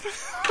fucks.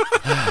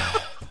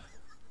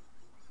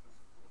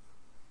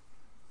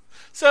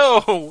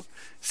 So,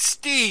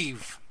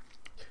 Steve,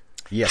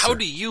 yes, how sir.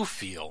 do you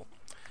feel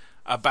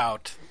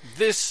about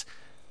this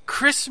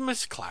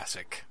Christmas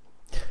classic,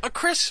 A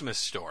Christmas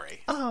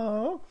Story?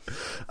 Oh,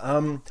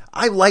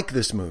 I like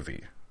this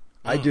movie.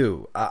 I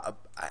do,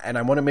 and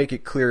I want to make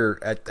it clear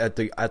at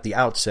the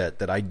outset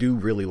that I do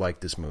really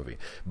like this movie.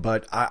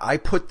 But I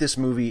put this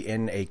movie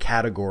in a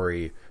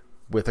category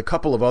with a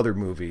couple of other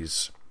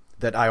movies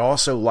that I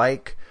also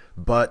like,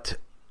 but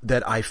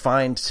that I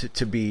find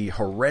to be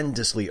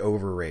horrendously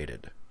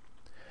overrated.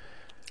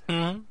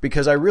 Mm-hmm.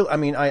 Because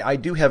I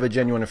do have a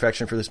genuine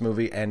affection for this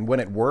movie, and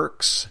when it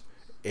works,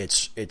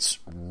 it's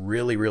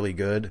really, really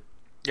good.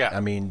 Yeah.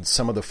 I mean,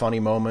 some of the funny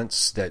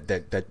moments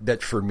that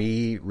for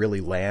me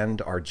really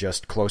land are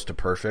just close to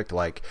perfect.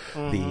 Like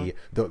the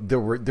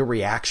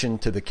reaction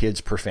to the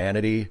kid's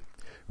profanity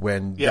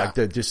when like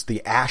just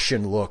the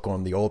ashen look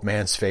on the old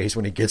man's face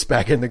when he gets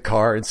back in the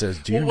car and says,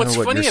 "Do you know what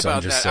your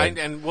son just said?"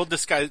 And we'll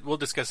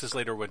discuss this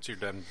later once you're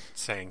done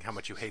saying how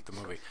much you hate the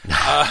movie.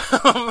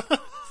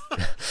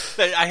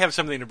 I have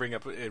something to bring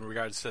up in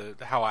regards to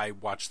how I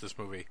watched this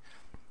movie.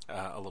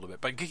 A little bit,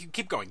 but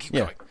keep going.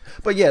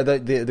 But yeah,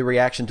 the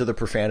reaction to the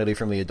profanity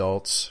from the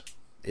adults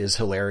is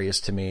hilarious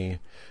to me.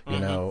 You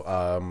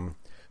know,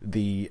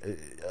 the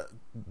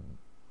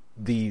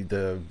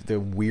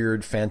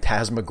weird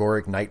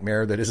phantasmagoric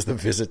nightmare that is the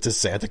visit to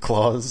Santa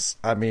Claus.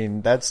 I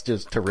mean, that's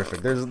just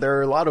terrific. There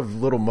are a lot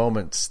of little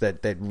moments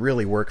that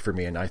really work for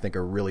me, and I think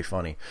are really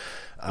funny.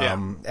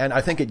 And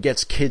I think it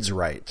gets kids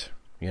right.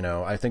 You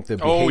know, I think the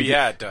behavior,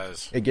 it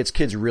does. It gets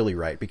kids really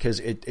right because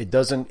it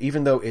doesn't,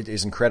 even though it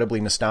is incredibly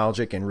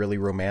nostalgic and really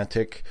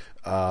romantic,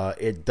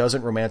 it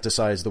doesn't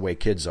romanticize the way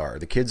kids are.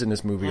 The kids in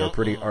this movie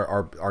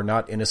are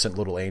not innocent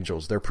little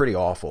angels. They're pretty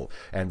awful,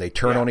 and they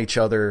turn on each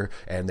other,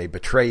 and they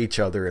betray each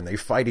other, and they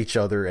fight each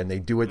other, and they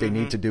do what they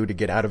need to do to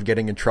get out of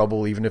getting in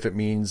trouble, even if it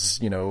means,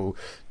 you know,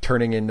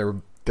 turning in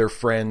their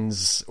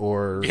friends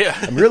or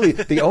really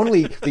the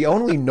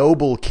only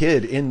noble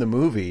kid in the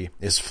movie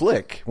is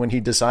Flick when he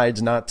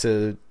decides not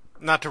to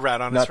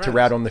rat on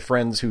the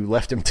friends who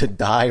left him to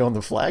die on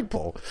the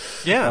flagpole.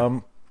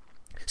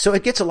 So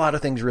it gets a lot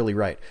of things really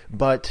right,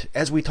 but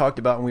as we talked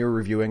about when we were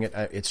reviewing it,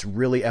 it's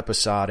really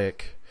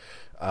episodic.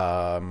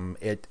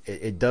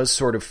 It does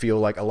sort of feel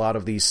like a lot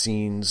of these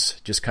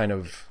scenes just kind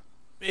of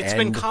It's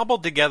been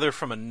cobbled together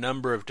from a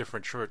number of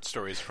different short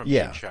stories from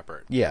Gene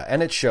Shepard. Yeah,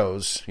 and it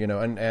shows, you know,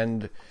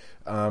 and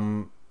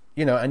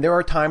you know, and there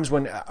are times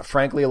when,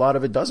 frankly, a lot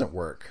of it doesn't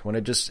work. When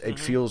it just it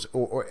feels,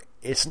 or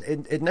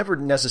it never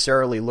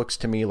necessarily looks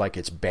to me like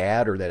it's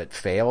bad or that it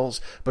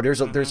fails. But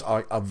there's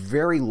a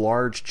very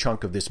large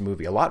chunk of this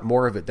movie, a lot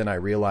more of it than I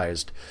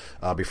realized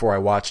before I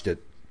watched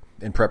it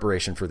in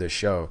preparation for this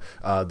show,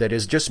 that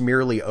is just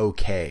merely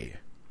okay.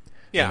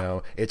 Yeah. You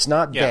know, it's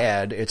not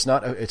bad. It's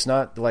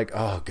not like,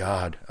 oh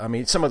God. I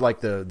mean, some of like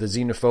the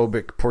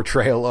xenophobic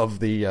portrayal of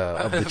the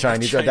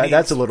Chinese.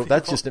 That's a little. People.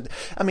 That's just.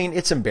 I mean,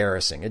 it's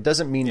embarrassing. It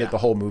doesn't mean that the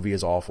whole movie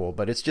is awful,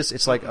 but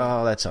it's like,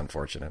 oh, that's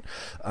unfortunate.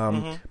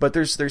 But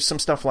there's some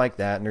stuff like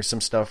that, and there's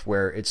some stuff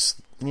where it's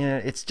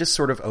just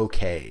sort of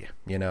okay.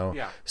 You know.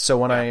 Yeah.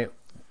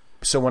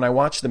 So when I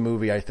watch the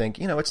movie, I think,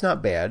 you know, it's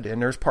not bad,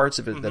 and there's parts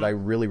of it that I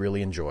really,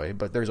 really enjoy,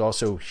 but there's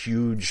also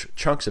huge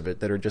chunks of it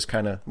that are just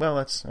kind of, well,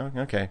 that's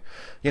okay,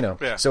 you know.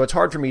 Yeah. So it's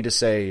hard for me to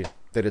say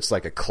that it's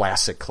like a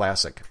classic,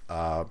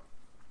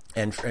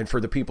 and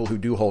for the people who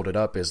do hold it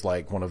up as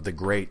like one of the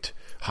great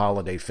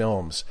holiday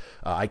films,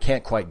 I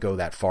can't quite go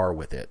that far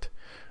with it,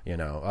 you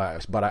know.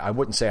 But I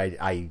wouldn't say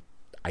I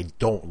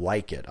don't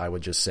like it. I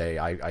would just say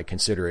I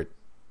consider it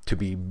to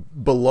be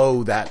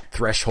below that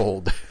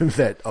threshold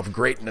that of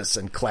greatness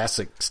and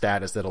classic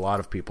status that a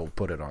lot of people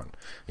put it on,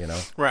 you know?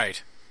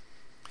 Right.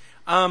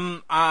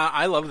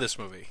 I love this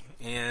movie,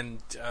 and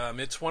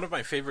it's one of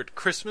my favorite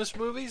Christmas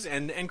movies,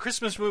 and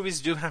Christmas movies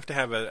do have to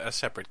have a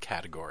separate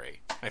category,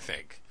 I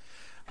think.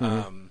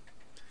 Mm-hmm.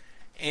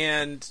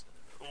 And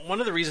one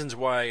of the reasons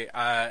why,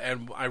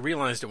 and I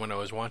realized it when I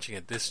was watching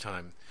it this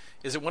time,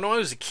 is that when I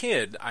was a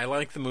kid, I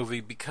liked the movie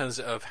because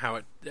of how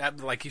it,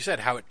 like you said,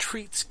 how it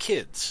treats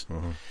kids.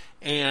 Mm-hmm.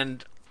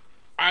 And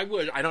I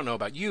don't know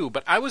about you,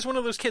 but I was one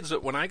of those kids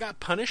that when I got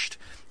punished,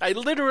 I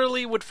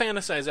literally would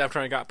fantasize after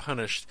I got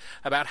punished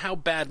about how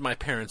bad my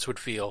parents would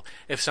feel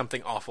if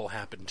something awful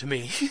happened to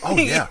me. Oh,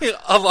 yeah.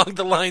 Along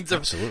the lines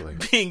of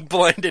being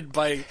blinded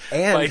by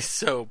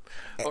soap.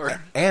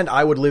 And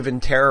I would live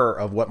in terror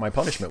of what my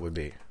punishment would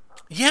be.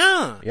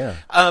 Yeah. Yeah.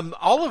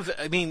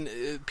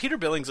 Peter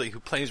Billingsley, who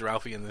plays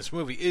Ralphie in this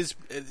movie, is,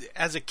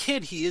 as a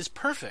kid, he is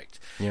perfect.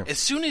 Yeah. As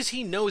soon as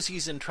he knows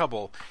he's in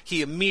trouble,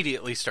 he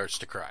immediately starts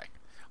to cry.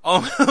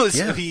 Almost,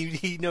 yeah.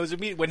 He knows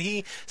immediately. When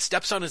he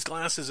steps on his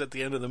glasses at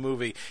the end of the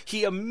movie,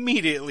 he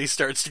immediately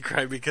starts to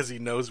cry because he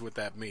knows what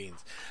that means.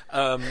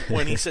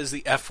 When he says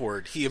the F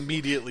word, he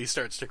immediately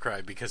starts to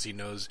cry because he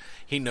knows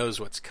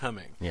what's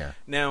coming. Yeah.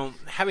 Now,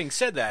 having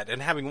said that,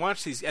 and having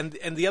watched these, and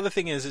the other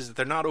thing is that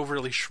they're not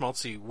overly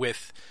schmaltzy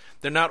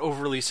they're not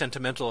overly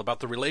sentimental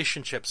about the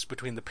relationships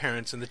between the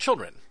parents and the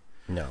children.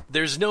 No.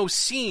 There's no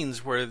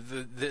scenes where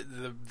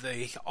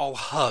they all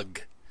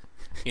hug.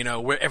 You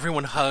know, where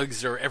everyone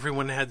hugs or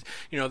everyone had,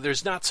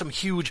 there's not some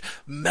huge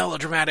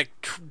melodramatic,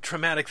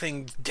 traumatic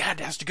thing. Dad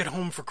has to get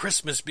home for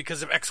Christmas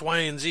because of X, Y,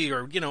 and Z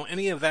or,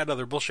 any of that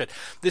other bullshit.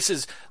 This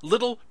is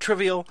little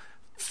trivial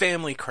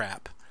family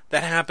crap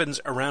that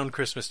happens around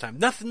Christmas time.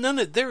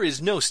 There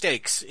is no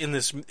stakes in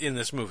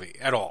this movie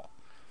at all.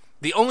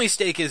 The only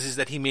stake is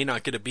that he may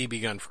not get a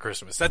BB gun for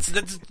Christmas. That's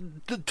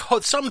the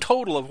sum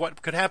total of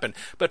what could happen.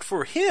 But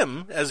for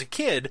him, as a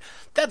kid,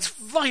 that's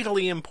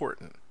vitally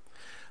important.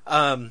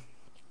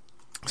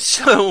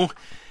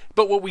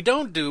 But what we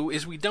don't do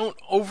is we don't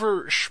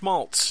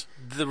over-schmaltz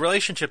the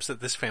relationships that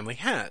this family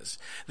has.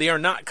 They are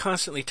not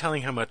constantly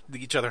telling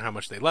each other how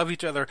much they love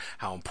each other,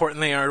 how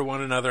important they are to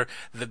one another.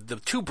 The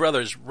two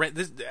brothers,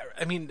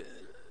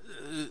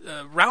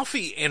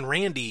 Ralphie and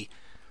Randy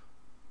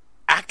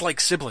act like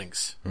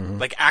siblings,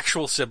 like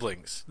actual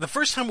siblings. The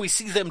first time we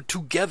see them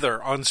together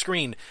on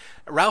screen,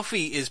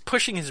 Ralphie is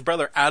pushing his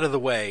brother out of the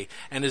way,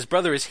 and his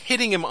brother is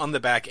hitting him on the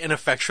back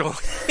ineffectually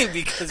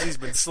because he's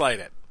been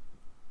slighted.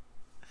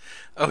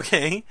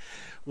 Okay?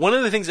 One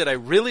of the things that I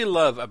really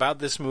love about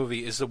this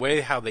movie is the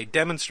way how they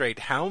demonstrate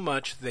how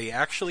much they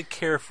actually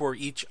care for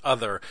each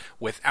other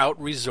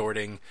without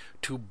resorting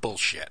to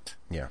bullshit.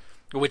 Yeah.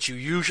 Which you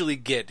usually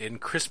get in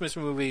Christmas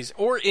movies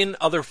or in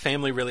other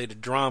family-related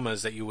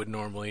dramas that you would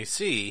normally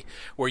see,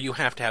 where you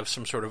have to have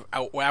some sort of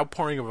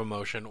outpouring of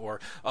emotion,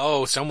 or,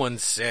 oh,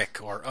 someone's sick,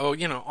 or, oh,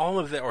 all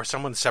of that, or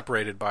someone's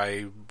separated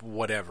by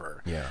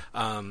whatever. Yeah.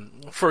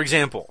 For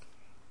example,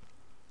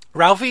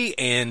 Ralphie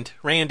and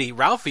Randy.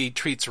 Ralphie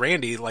treats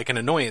Randy like an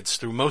annoyance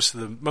through most of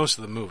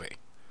the movie.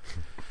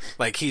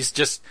 Like, he's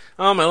just,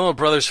 oh, my little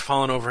brother's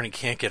falling over and he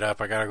can't get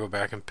up. I gotta go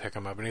back and pick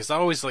him up. And he's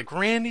always like,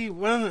 Randy,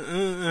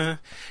 and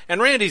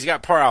Randy's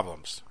got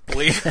problems,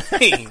 believe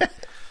me.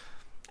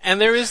 And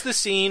there is the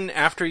scene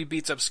after he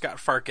beats up Scott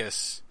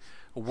Farkas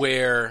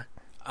where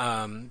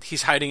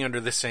he's hiding under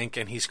the sink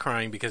and he's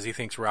crying because he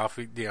thinks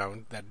Ralphie,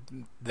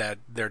 that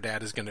their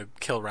dad is going to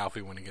kill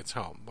Ralphie when he gets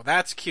home. Well,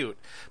 that's cute.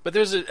 But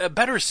there's a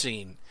better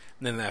scene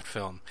than that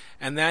film.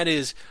 And that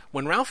is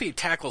when Ralphie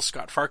tackles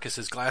Scott Farkas,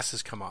 his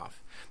glasses come off.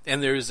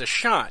 And there's a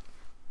shot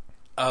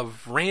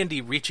of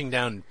Randy reaching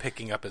down and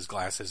picking up his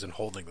glasses and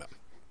holding them.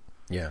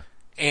 Yeah.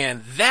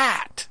 And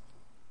that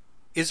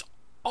is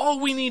all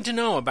we need to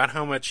know about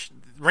how much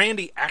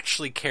Randy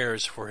actually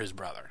cares for his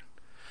brother.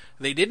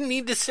 They didn't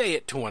need to say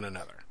it to one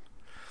another.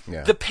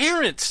 Yeah. The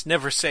parents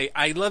never say,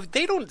 I love...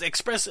 They don't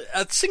express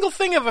a single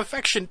thing of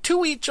affection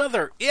to each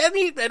other at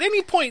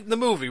any point in the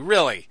movie,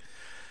 really.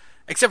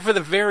 Except for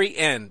the very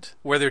end,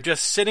 where they're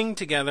just sitting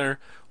together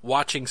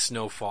watching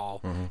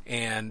snowfall,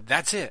 and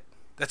that's it.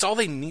 That's all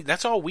they need.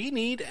 That's all we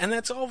need, and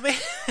that's all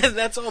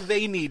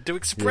they need to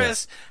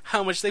express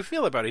how much they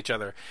feel about each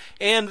other.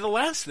 And the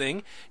last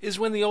thing is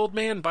when the old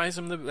man gives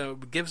him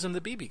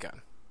the BB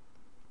gun.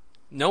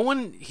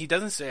 He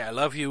doesn't say, I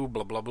love you,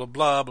 blah, blah, blah,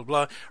 blah, blah,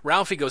 blah.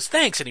 Ralphie goes,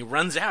 thanks, and he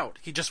runs out.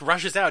 He just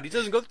rushes out. He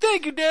doesn't go,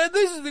 thank you, Dad,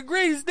 this is the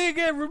greatest thing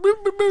ever.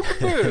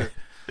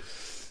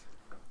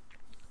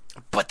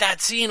 But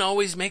that scene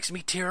always makes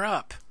me tear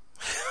up.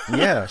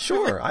 Yeah,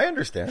 sure, I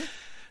understand.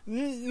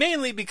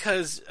 Mainly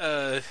because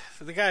the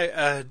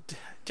guy,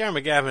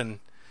 Darren McGavin,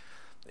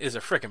 is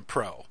a frickin'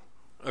 pro.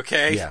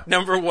 Okay? Yeah.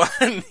 Number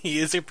one, he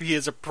is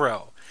a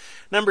pro.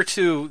 Number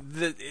two,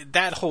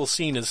 that whole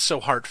scene is so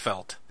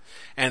heartfelt.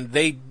 And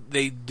they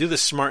do the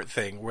smart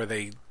thing where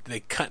they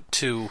cut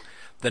to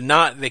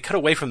they cut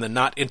away from the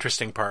not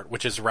interesting part,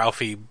 which is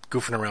Ralphie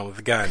goofing around with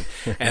the gun,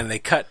 and they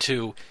cut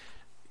to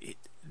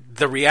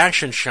the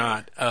reaction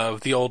shot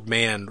of the old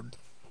man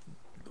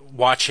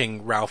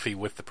watching Ralphie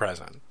with the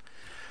present.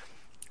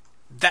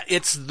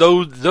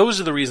 Those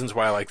are the reasons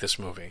why I like this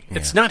movie. Yeah.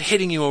 It's not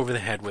hitting you over the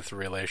head with the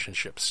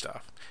relationship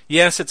stuff.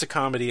 Yes, it's a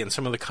comedy, and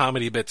some of the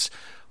comedy bits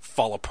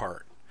fall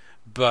apart,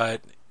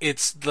 but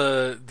it's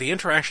the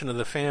interaction of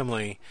the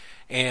family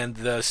and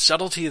the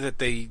subtlety that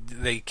they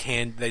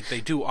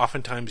do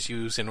oftentimes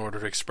use in order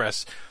to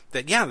express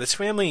that, yeah, this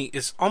family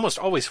is almost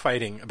always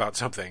fighting about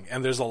something,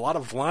 and there's a lot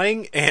of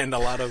lying and a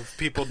lot of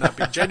people not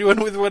being genuine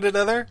with one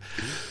another,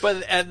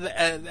 but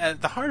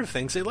at the heart of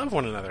things, they love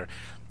one another.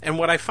 And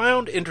what I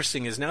found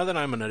interesting is, now that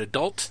I'm an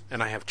adult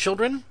and I have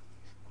children,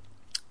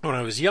 when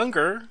I was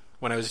younger,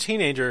 when I was a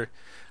teenager,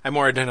 I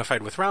more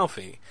identified with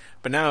Ralphie.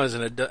 But now as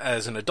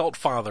an adult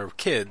father of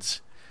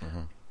kids,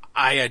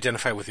 I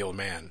identify with the old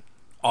man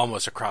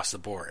almost across the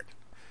board.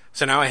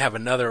 So now I have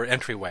another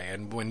entryway.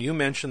 And when you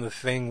mentioned the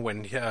thing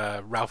when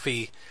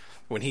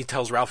when he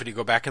tells Ralphie to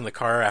go back in the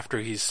car after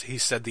he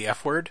said the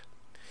F word,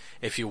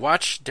 if you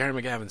watch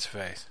Darren McGavin's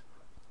face,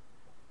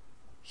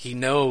 he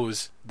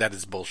knows that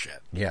it's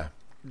bullshit. Yeah.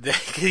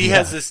 He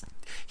has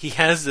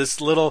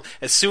this little,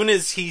 as soon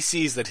as he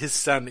sees that his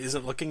son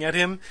isn't looking at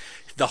him,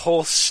 the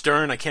whole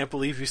stern, I can't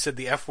believe you said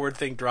the F word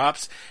thing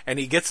drops, and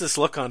he gets this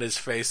look on his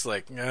face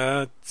like,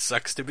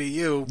 sucks to be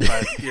you,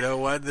 but you know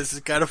what, this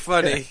is kind of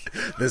funny.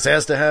 This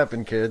has to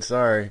happen, kid,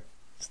 sorry.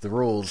 It's the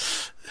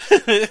rules.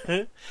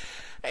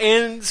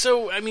 And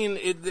so, I mean,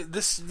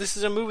 this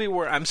is a movie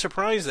where I'm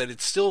surprised that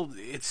it still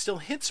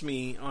hits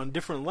me on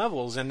different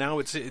levels, and now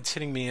it's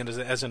hitting me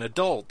as an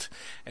adult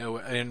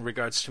in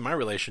regards to my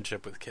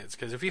relationship with kids.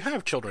 Because if you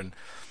have children,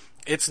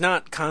 it's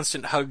not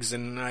constant hugs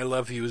and I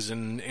love yous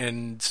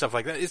and stuff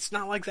like that. It's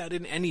not like that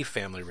in any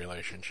family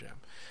relationship.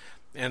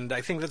 And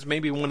I think that's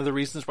maybe one of the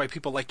reasons why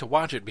people like to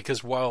watch it,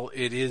 because while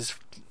it is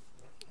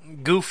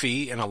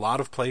goofy in a lot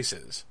of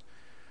places,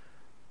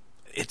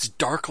 it's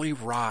darkly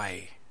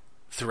wry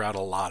throughout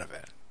a lot of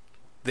it.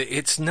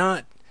 It's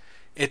not...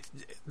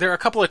 There are a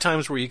couple of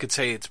times where you could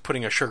say it's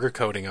putting a sugar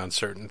coating on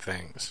certain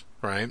things,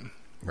 right?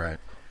 Right.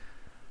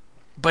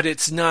 But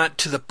it's not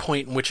to the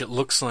point in which it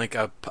looks like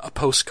a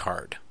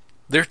postcard.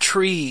 Their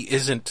tree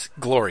isn't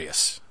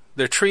glorious.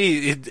 Their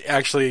tree,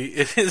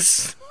 it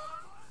is...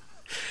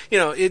 You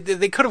know,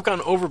 they could have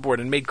gone overboard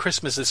and made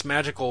Christmas this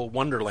magical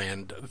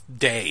wonderland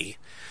day.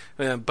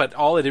 But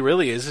all it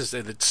really is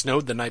that it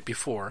snowed the night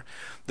before.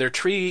 Their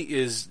tree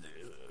is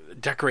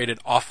decorated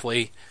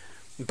awfully,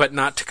 but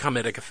not to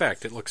comedic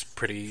effect. It looks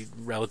pretty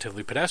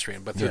relatively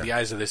pedestrian, but through the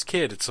eyes of this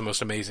kid, it's the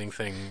most amazing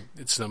thing.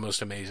 It's the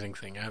most amazing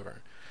thing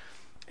ever.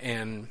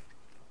 And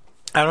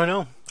I don't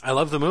know. I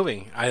love the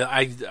movie.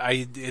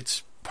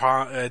 It's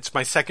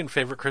my second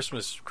favorite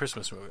Christmas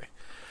movie.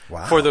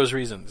 Wow. For those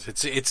reasons.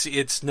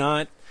 It's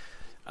not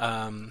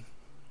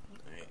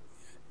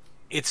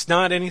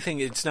anything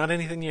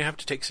you have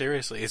to take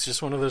seriously. It's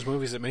just one of those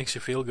movies that makes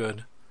you feel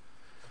good.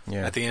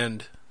 Yeah. At the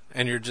end.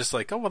 And you're just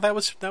like, oh, well, that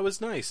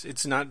was nice.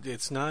 It's not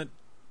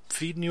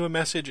feeding you a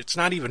message. It's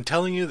not even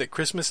telling you that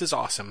Christmas is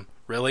awesome.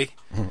 Really?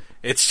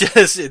 It's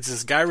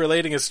this guy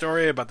relating a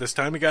story about this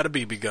time he got a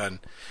BB gun.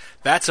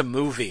 That's a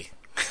movie.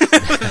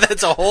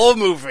 That's a whole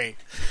movie.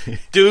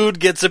 Dude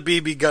gets a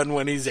BB gun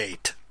when he's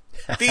 8.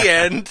 The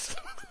end.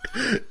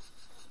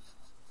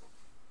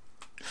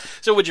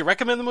 So would you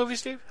recommend the movie,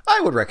 Steve?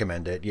 I would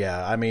recommend it,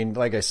 yeah. I mean,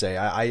 like I say,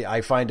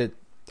 I find it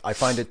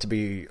to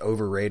be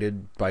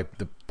overrated by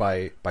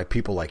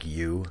people like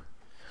you.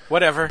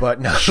 Whatever.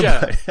 But no.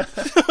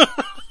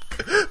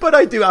 But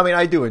I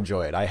do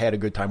enjoy it. I had a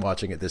good time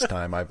watching it this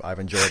time. I've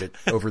enjoyed it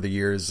over the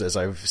years as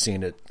I've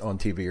seen it on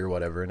TV or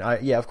whatever. And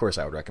of course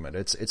I would recommend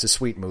it. It's a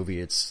sweet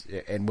movie.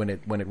 And when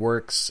it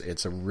works,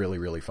 it's a really,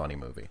 really funny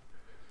movie.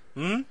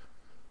 Hmm?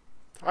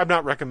 I'm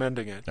not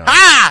recommending it. No.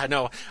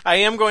 No, I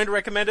am going to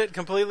recommend it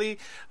completely,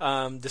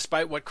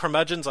 despite what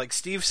curmudgeons like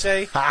Steve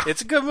say.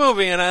 It's a good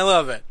movie, and I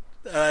love it.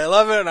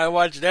 And I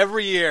watch it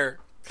every year.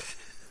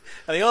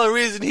 And the only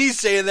reason he's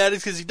saying that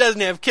is because he doesn't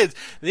have kids.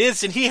 The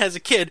instant he has a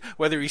kid,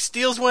 whether he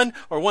steals one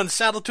or one's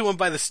saddled to him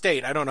by the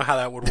state, I don't know how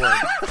that would work.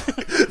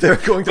 They're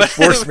going to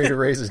force me to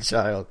raise a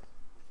child.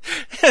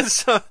 And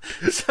so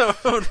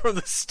from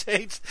the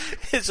States,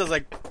 it's just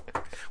like,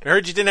 we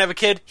heard you didn't have a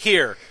kid?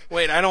 Here.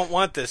 Wait, I don't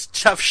want this.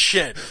 Tough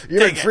shit. You've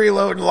been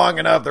freeloading long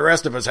enough. The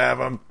rest of us have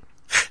them.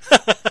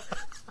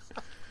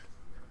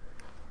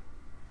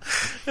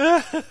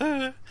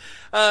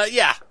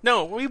 Yeah.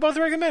 No, we both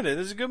recommend it.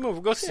 It's a good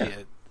movie. Go see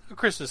it. A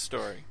Christmas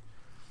Story.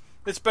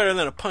 It's better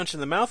than a punch in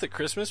the mouth at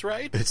Christmas,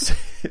 right?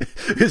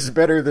 It's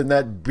better than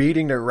that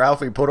beating that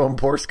Ralphie put on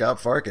poor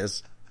Scott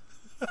Farkas.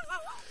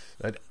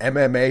 That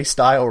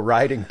MMA-style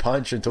riding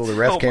punch until the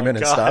ref came in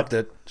and stopped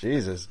it.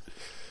 Jesus.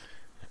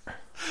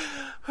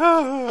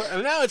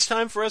 And now it's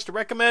time for us to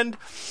recommend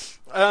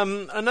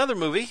another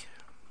movie.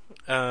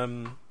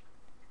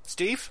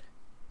 Steve?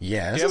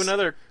 Yes. Do you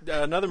have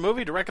another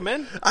movie to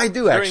recommend? I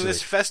do, actually. During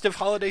this festive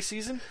holiday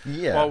season?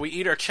 Yeah. While we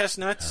eat our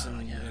chestnuts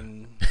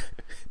and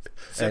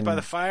sit by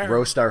the fire?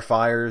 Roast our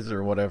fires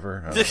or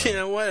whatever.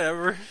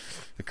 Whatever.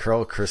 The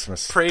Carol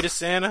Christmas pray to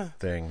Santa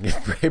thing.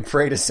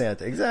 Pray to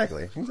Santa.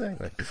 Exactly.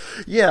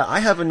 Yeah, I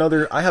have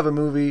a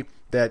movie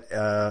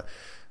that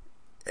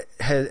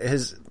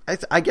has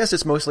I guess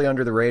it's mostly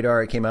under the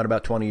radar. It came out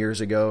about 20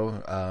 years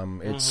ago.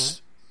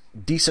 It's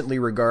decently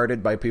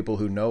regarded by people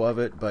who know of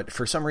it, but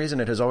for some reason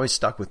it has always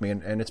stuck with me,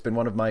 and it's been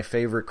one of my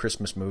favorite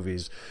Christmas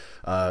movies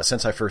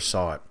since I first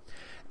saw it.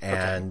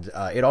 And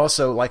it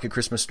also, like A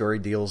Christmas Story,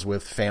 deals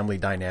with family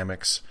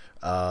dynamics,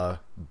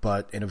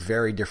 but in a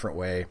very different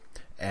way.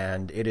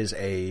 And it is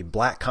a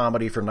black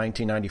comedy from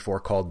 1994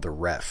 called The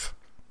Ref.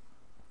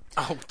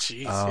 Oh,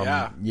 jeez,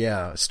 yeah.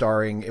 Yeah,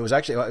 starring... It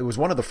was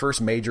one of the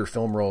first major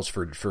film roles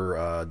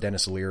for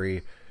Dennis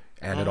Leary,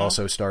 and it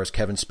also stars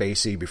Kevin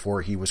Spacey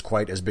before he was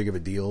quite as big of a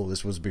deal.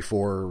 This was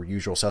before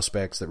Usual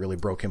Suspects that really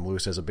broke him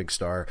loose as a big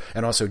star,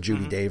 and also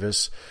Judy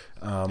Davis.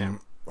 And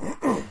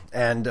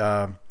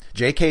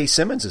J.K.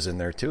 Simmons is in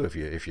there too, if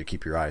you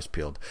keep your eyes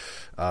peeled.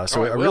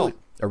 So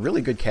a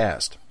really good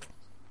cast,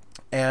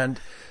 and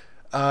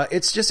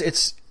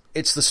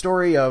it's the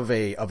story of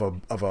a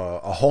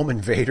home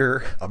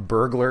invader, a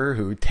burglar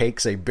who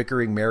takes a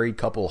bickering married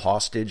couple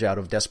hostage out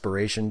of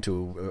desperation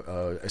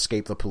to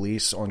escape the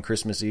police on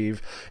Christmas Eve,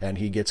 and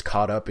he gets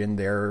caught up in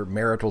their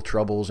marital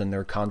troubles and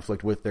their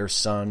conflict with their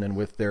son and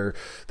with the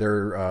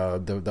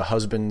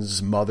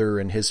husband's mother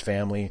and his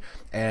family,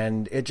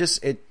 and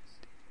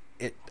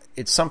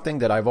it's something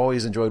that I've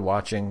always enjoyed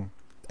watching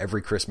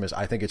every Christmas.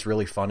 I think it's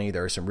really funny.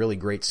 There are some really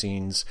great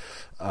scenes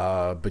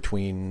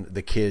between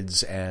the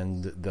kids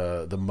and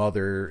the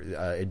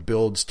mother. It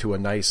builds to a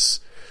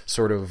nice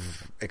sort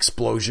of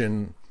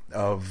explosion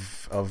of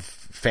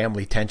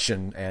family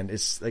tension, and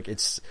it's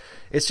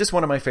just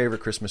one of my favorite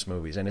Christmas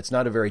movies. And it's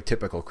not a very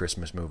typical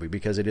Christmas movie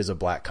because it is a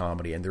black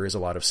comedy and there is a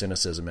lot of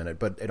cynicism in it,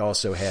 but it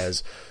also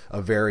has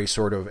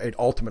it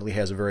ultimately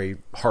has a very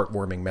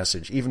heartwarming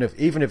message, even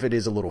if it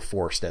is a little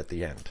forced at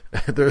the end.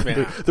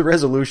 The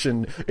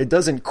resolution, it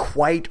doesn't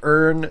quite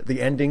earn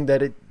the ending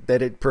that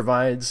it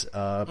provides,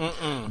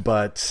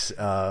 but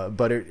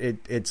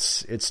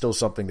it's still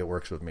something that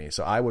works with me.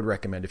 So I would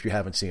recommend, if you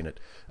haven't seen it,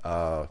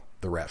 The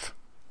Ref.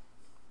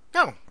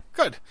 Oh,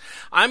 good.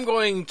 I'm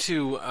going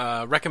to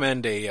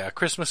recommend a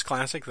Christmas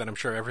classic that I'm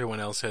sure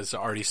everyone else has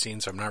already seen,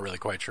 so I'm not really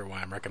quite sure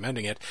why I'm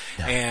recommending it.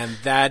 No. And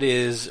that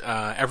is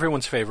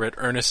everyone's favorite,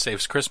 Ernest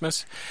Saves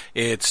Christmas.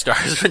 It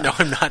stars... No,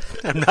 I'm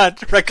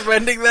not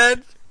recommending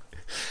that.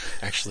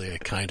 Actually, I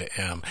kind of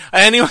am.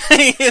 Anyway,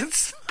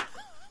 it's...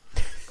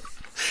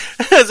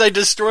 as I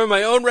destroy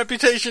my own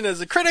reputation as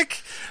a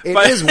critic.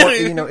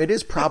 It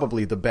is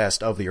probably the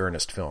best of the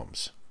Ernest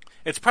films.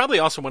 It's probably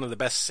also one of the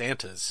best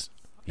Santas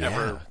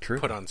ever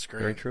put on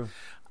screen. Very true.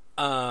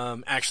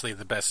 Actually,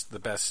 the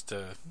best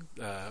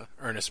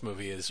Ernest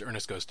movie is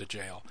Ernest Goes to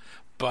Jail,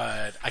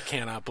 but I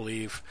cannot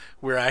believe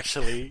we're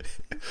actually.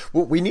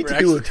 Well, we need to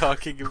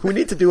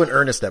do an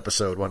Ernest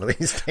episode one of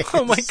these days.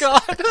 Oh my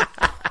god!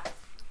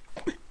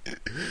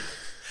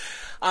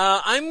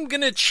 I'm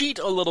gonna cheat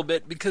a little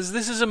bit because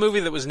this is a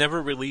movie that was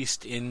never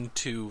released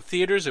into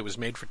theaters. It was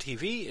made for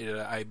TV.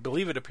 I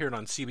believe it appeared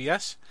on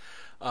CBS.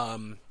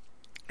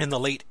 In the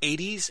late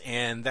 80s,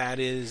 and that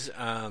is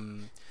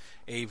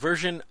a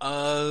version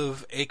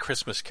of A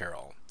Christmas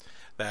Carol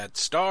that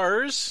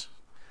stars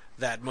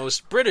that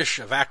most British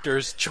of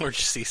actors,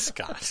 George C.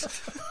 Scott.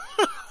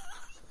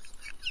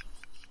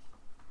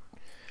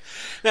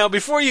 Now,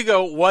 before you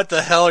go, what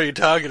the hell are you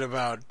talking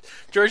about?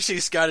 George C.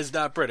 Scott is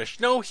not British.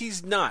 No,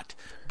 he's not.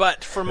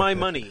 But for my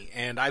money,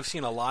 and I've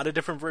seen a lot of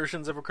different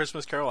versions of A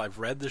Christmas Carol, I've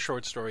read the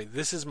short story,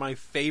 this is my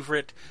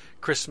favorite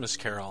Christmas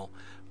Carol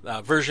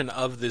version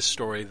of this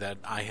story that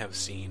I have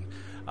seen,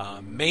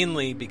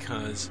 mainly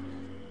because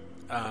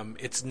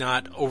it's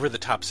not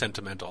over-the-top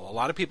sentimental. A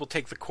lot of people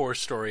take the core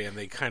story and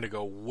they kind of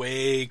go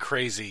way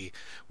crazy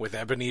with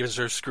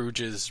Ebenezer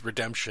Scrooge's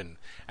redemption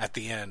at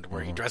the end,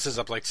 where he dresses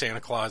up like Santa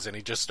Claus and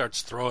he just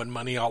starts throwing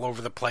money all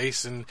over the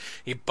place, and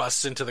he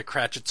busts into the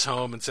Cratchits'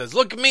 home and says,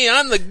 "Look at me,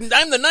 I'm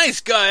the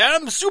nice guy.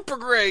 I'm super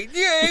great.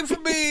 Yay for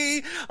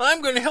me!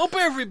 I'm going to help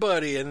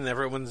everybody." And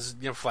everyone's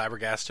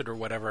flabbergasted or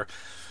whatever.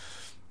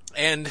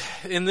 And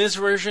in this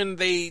version,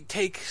 they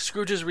take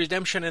Scrooge's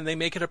redemption and they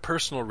make it a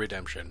personal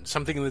redemption,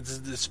 something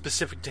that's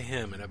specific to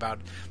him. And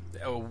about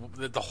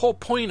the whole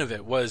point of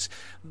it was,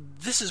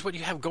 this is what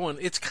you have going.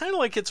 It's kind of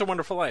like It's a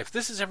Wonderful Life.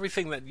 This is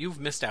everything that you've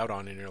missed out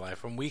on in your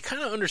life. And we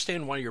kind of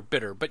understand why you're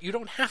bitter, but you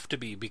don't have to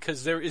be,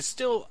 because there is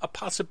still a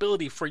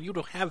possibility for you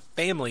to have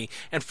family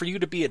and for you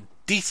to be a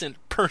decent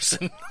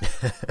person.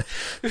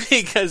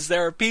 Because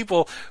there are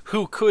people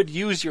who could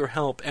use your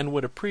help and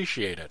would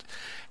appreciate it.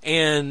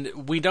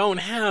 And we don't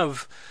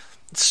have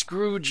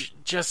Scrooge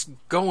just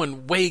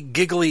going way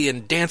giggly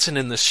and dancing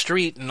in the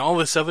street and all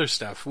this other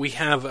stuff. We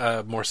have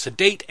a more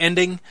sedate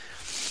ending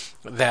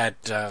that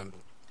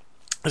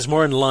is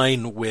more in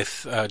line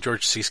with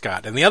George C.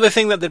 Scott. And the other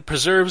thing that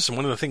preserves, and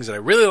one of the things that I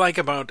really like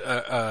about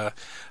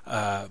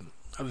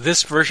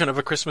this version of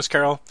A Christmas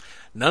Carol,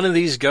 none of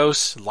these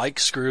ghosts like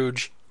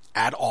Scrooge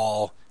at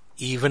all.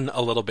 Even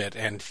a little bit.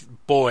 And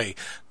boy,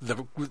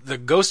 the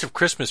Ghost of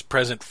Christmas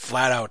Present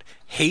flat out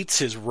hates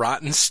his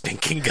rotten,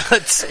 stinking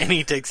guts, and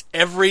he takes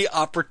every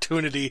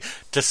opportunity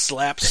to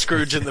slap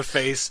Scrooge in the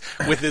face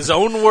with his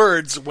own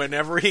words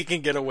whenever he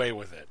can get away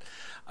with it.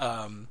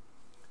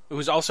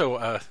 Who's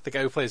also the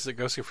guy who plays the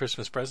Ghost of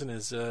Christmas Present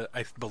is,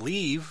 I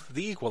believe,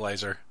 the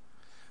Equalizer.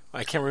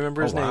 I can't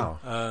remember his name.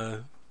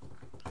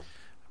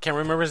 Can't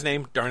remember his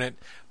name, darn it.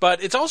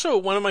 But it's also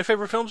one of my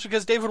favorite films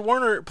because David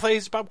Warner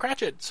plays Bob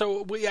Cratchit.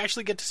 So we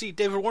actually get to see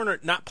David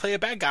Warner not play a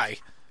bad guy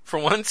for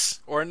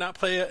once, or not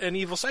play an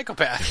evil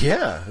psychopath.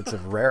 Yeah, it's a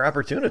rare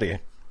opportunity.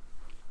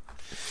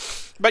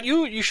 But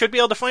you should be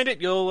able to find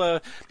it. You'll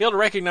be able to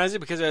recognize it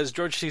because it has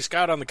George C.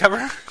 Scott on the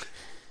cover.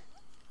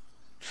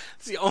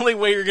 It's the only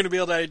way you're going to be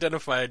able to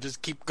identify it.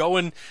 Just keep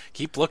going,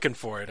 keep looking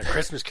for it. A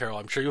Christmas Carol.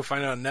 I'm sure you'll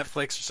find it on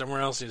Netflix or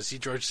somewhere else. You'll see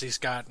George C.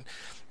 Scott.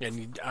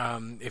 And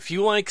if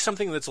you like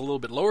something that's a little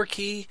bit lower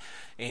key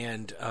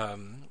and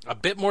a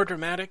bit more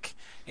dramatic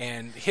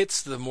and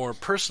hits the more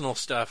personal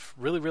stuff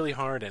really, really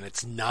hard, and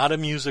it's not a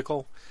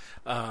musical,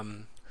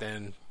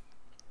 then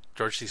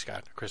George C.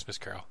 Scott, A Christmas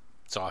Carol.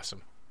 It's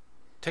awesome.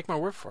 Take my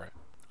word for it.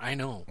 I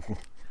know.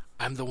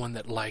 I'm the one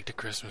that liked A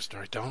Christmas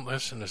Story. Don't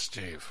listen to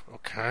Steve,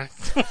 okay?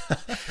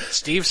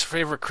 Steve's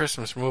favorite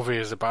Christmas movie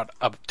is about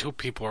two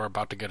people are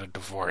about to get a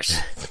divorce.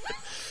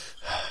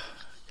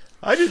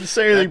 I didn't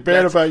say anything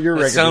bad about your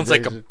recommendation. That sounds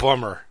like a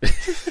bummer.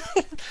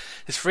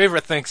 His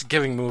favorite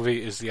Thanksgiving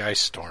movie is The Ice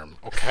Storm,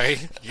 okay?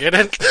 Get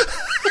it?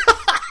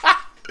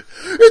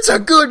 It's a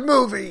good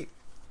movie.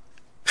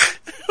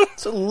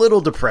 It's a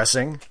little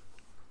depressing.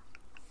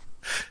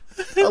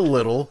 A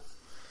little.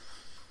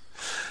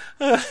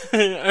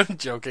 I'm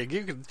joking.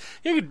 You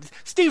could.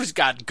 Steve's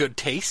got good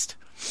taste.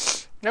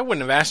 I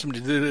wouldn't have asked him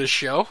to do this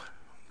show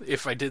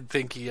if I did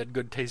think he had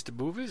good taste in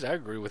movies. I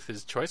agree with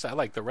his choice. I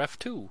like The Ref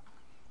too.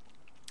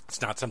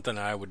 It's not something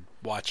I would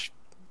watch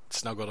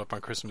snuggled up on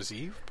Christmas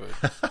Eve, but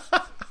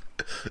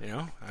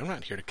I'm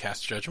not here to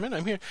cast judgment.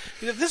 I'm here.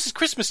 This is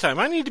Christmas time.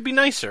 I need to be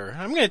nicer.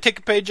 I'm going to take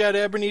a page out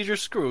of Ebenezer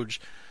Scrooge.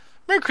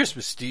 Merry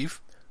Christmas, Steve.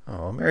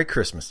 Oh, Merry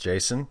Christmas,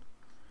 Jason.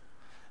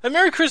 And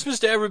Merry Christmas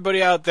to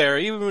everybody out there,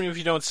 even if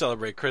you don't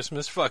celebrate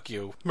Christmas. Fuck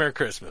you. Merry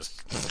Christmas.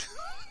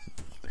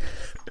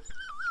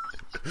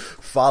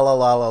 Fa la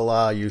la la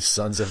la, you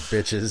sons of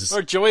bitches.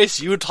 Or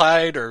Joyous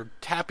Yuletide, or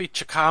Happy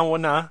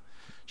Chakawana,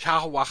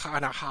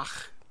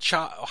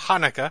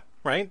 Hanukkah,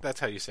 right?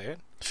 That's how you say it.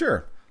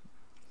 Sure.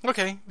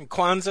 Okay. And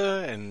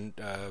Kwanzaa and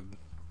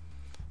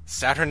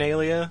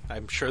Saturnalia.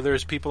 I'm sure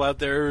there's people out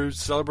there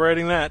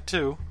celebrating that,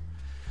 too.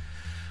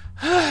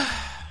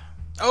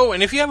 Oh,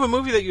 and if you have a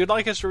movie that you'd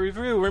like us to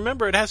review,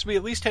 remember it has to be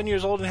at least 10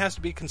 years old and has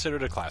to be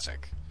considered a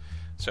classic.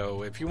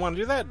 So if you want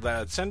to do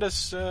that, send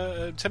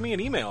me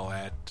an email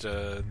at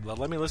the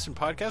Let Me Listen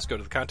podcast. Go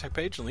to the contact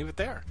page and leave it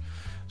there.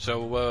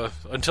 So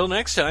until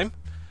next time,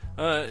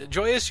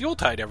 joyous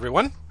Yuletide,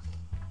 everyone.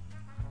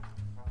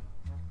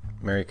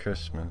 Merry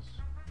Christmas.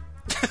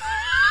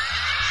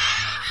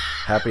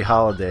 Happy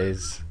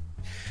holidays.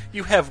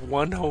 You have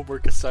one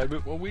homework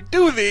assignment when we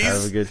do these.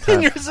 Have a good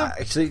time.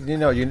 Actually,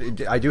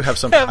 I do have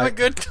something. Have a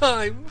good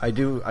time. I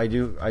do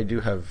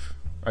have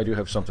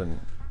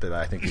something that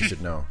I think you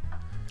should know.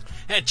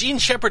 Gene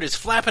Shepard is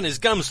flapping his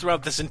gums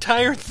throughout this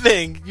entire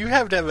thing. You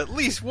have to have at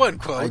least one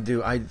quote. I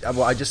do.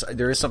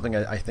 There is something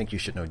I think you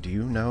should know. Do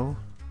you know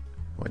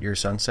what your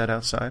son said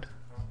outside?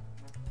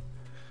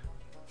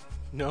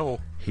 No.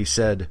 He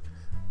said.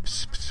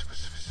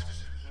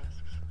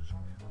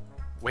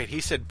 Wait, he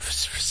said.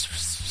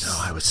 No,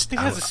 I was. He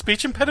has a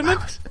speech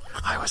impediment?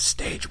 I was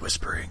stage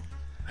whispering.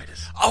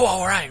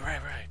 Oh, right.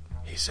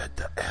 He said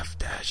the F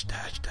dash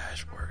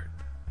word.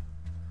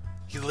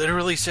 He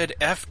literally said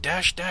F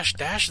dash.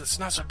 That's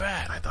not so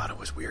bad. I thought it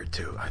was weird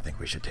too. I think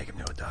we should take him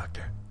to a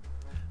doctor.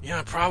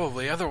 Yeah,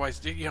 probably.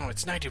 Otherwise, it's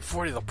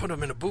 1940. They'll put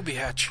him in a booby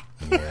hatch.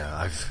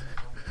 Yeah,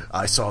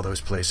 I saw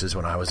those places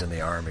when I was in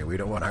the Army. We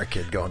don't want our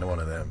kid going to one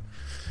of them.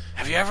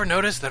 Have you ever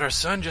noticed that our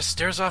son just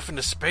stares off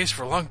into space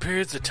for long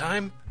periods of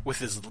time with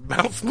his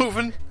mouth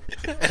moving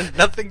and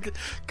nothing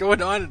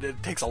going on, and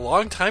it takes a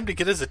long time to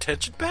get his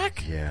attention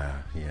back?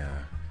 Yeah.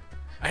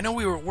 I know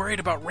we were worried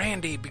about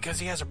Randy because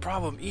he has a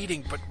problem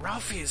eating, but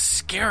Ralphie is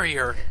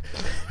scarier.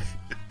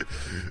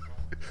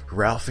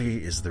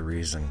 Ralphie is the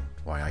reason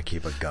why I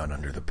keep a gun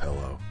under the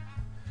pillow.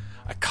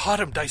 I caught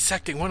him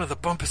dissecting one of the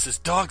Bumpus's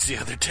dogs the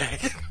other day.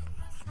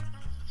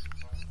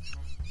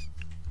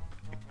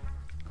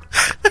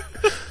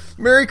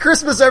 Merry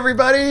Christmas,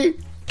 everybody!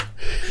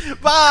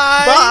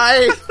 Bye!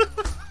 Bye!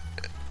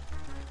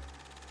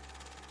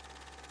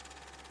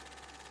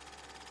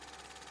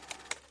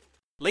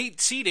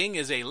 Late Seating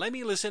is a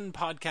Lemmy Listen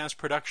podcast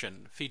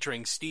production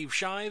featuring Steve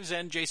Shives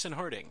and Jason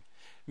Harding.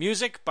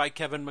 Music by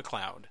Kevin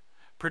MacLeod.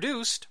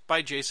 Produced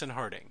by Jason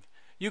Harding.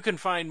 You can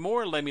find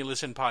more Lemmy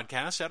Listen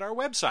podcasts at our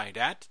website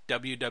at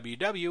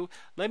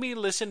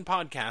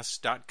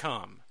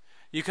www.lemmylistenpodcasts.com.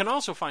 You can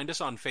also find us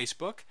on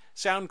Facebook,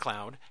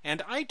 SoundCloud, and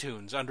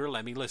iTunes under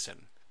Lemmy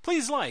Listen.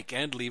 Please like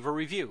and leave a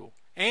review.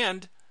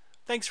 And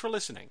thanks for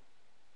listening.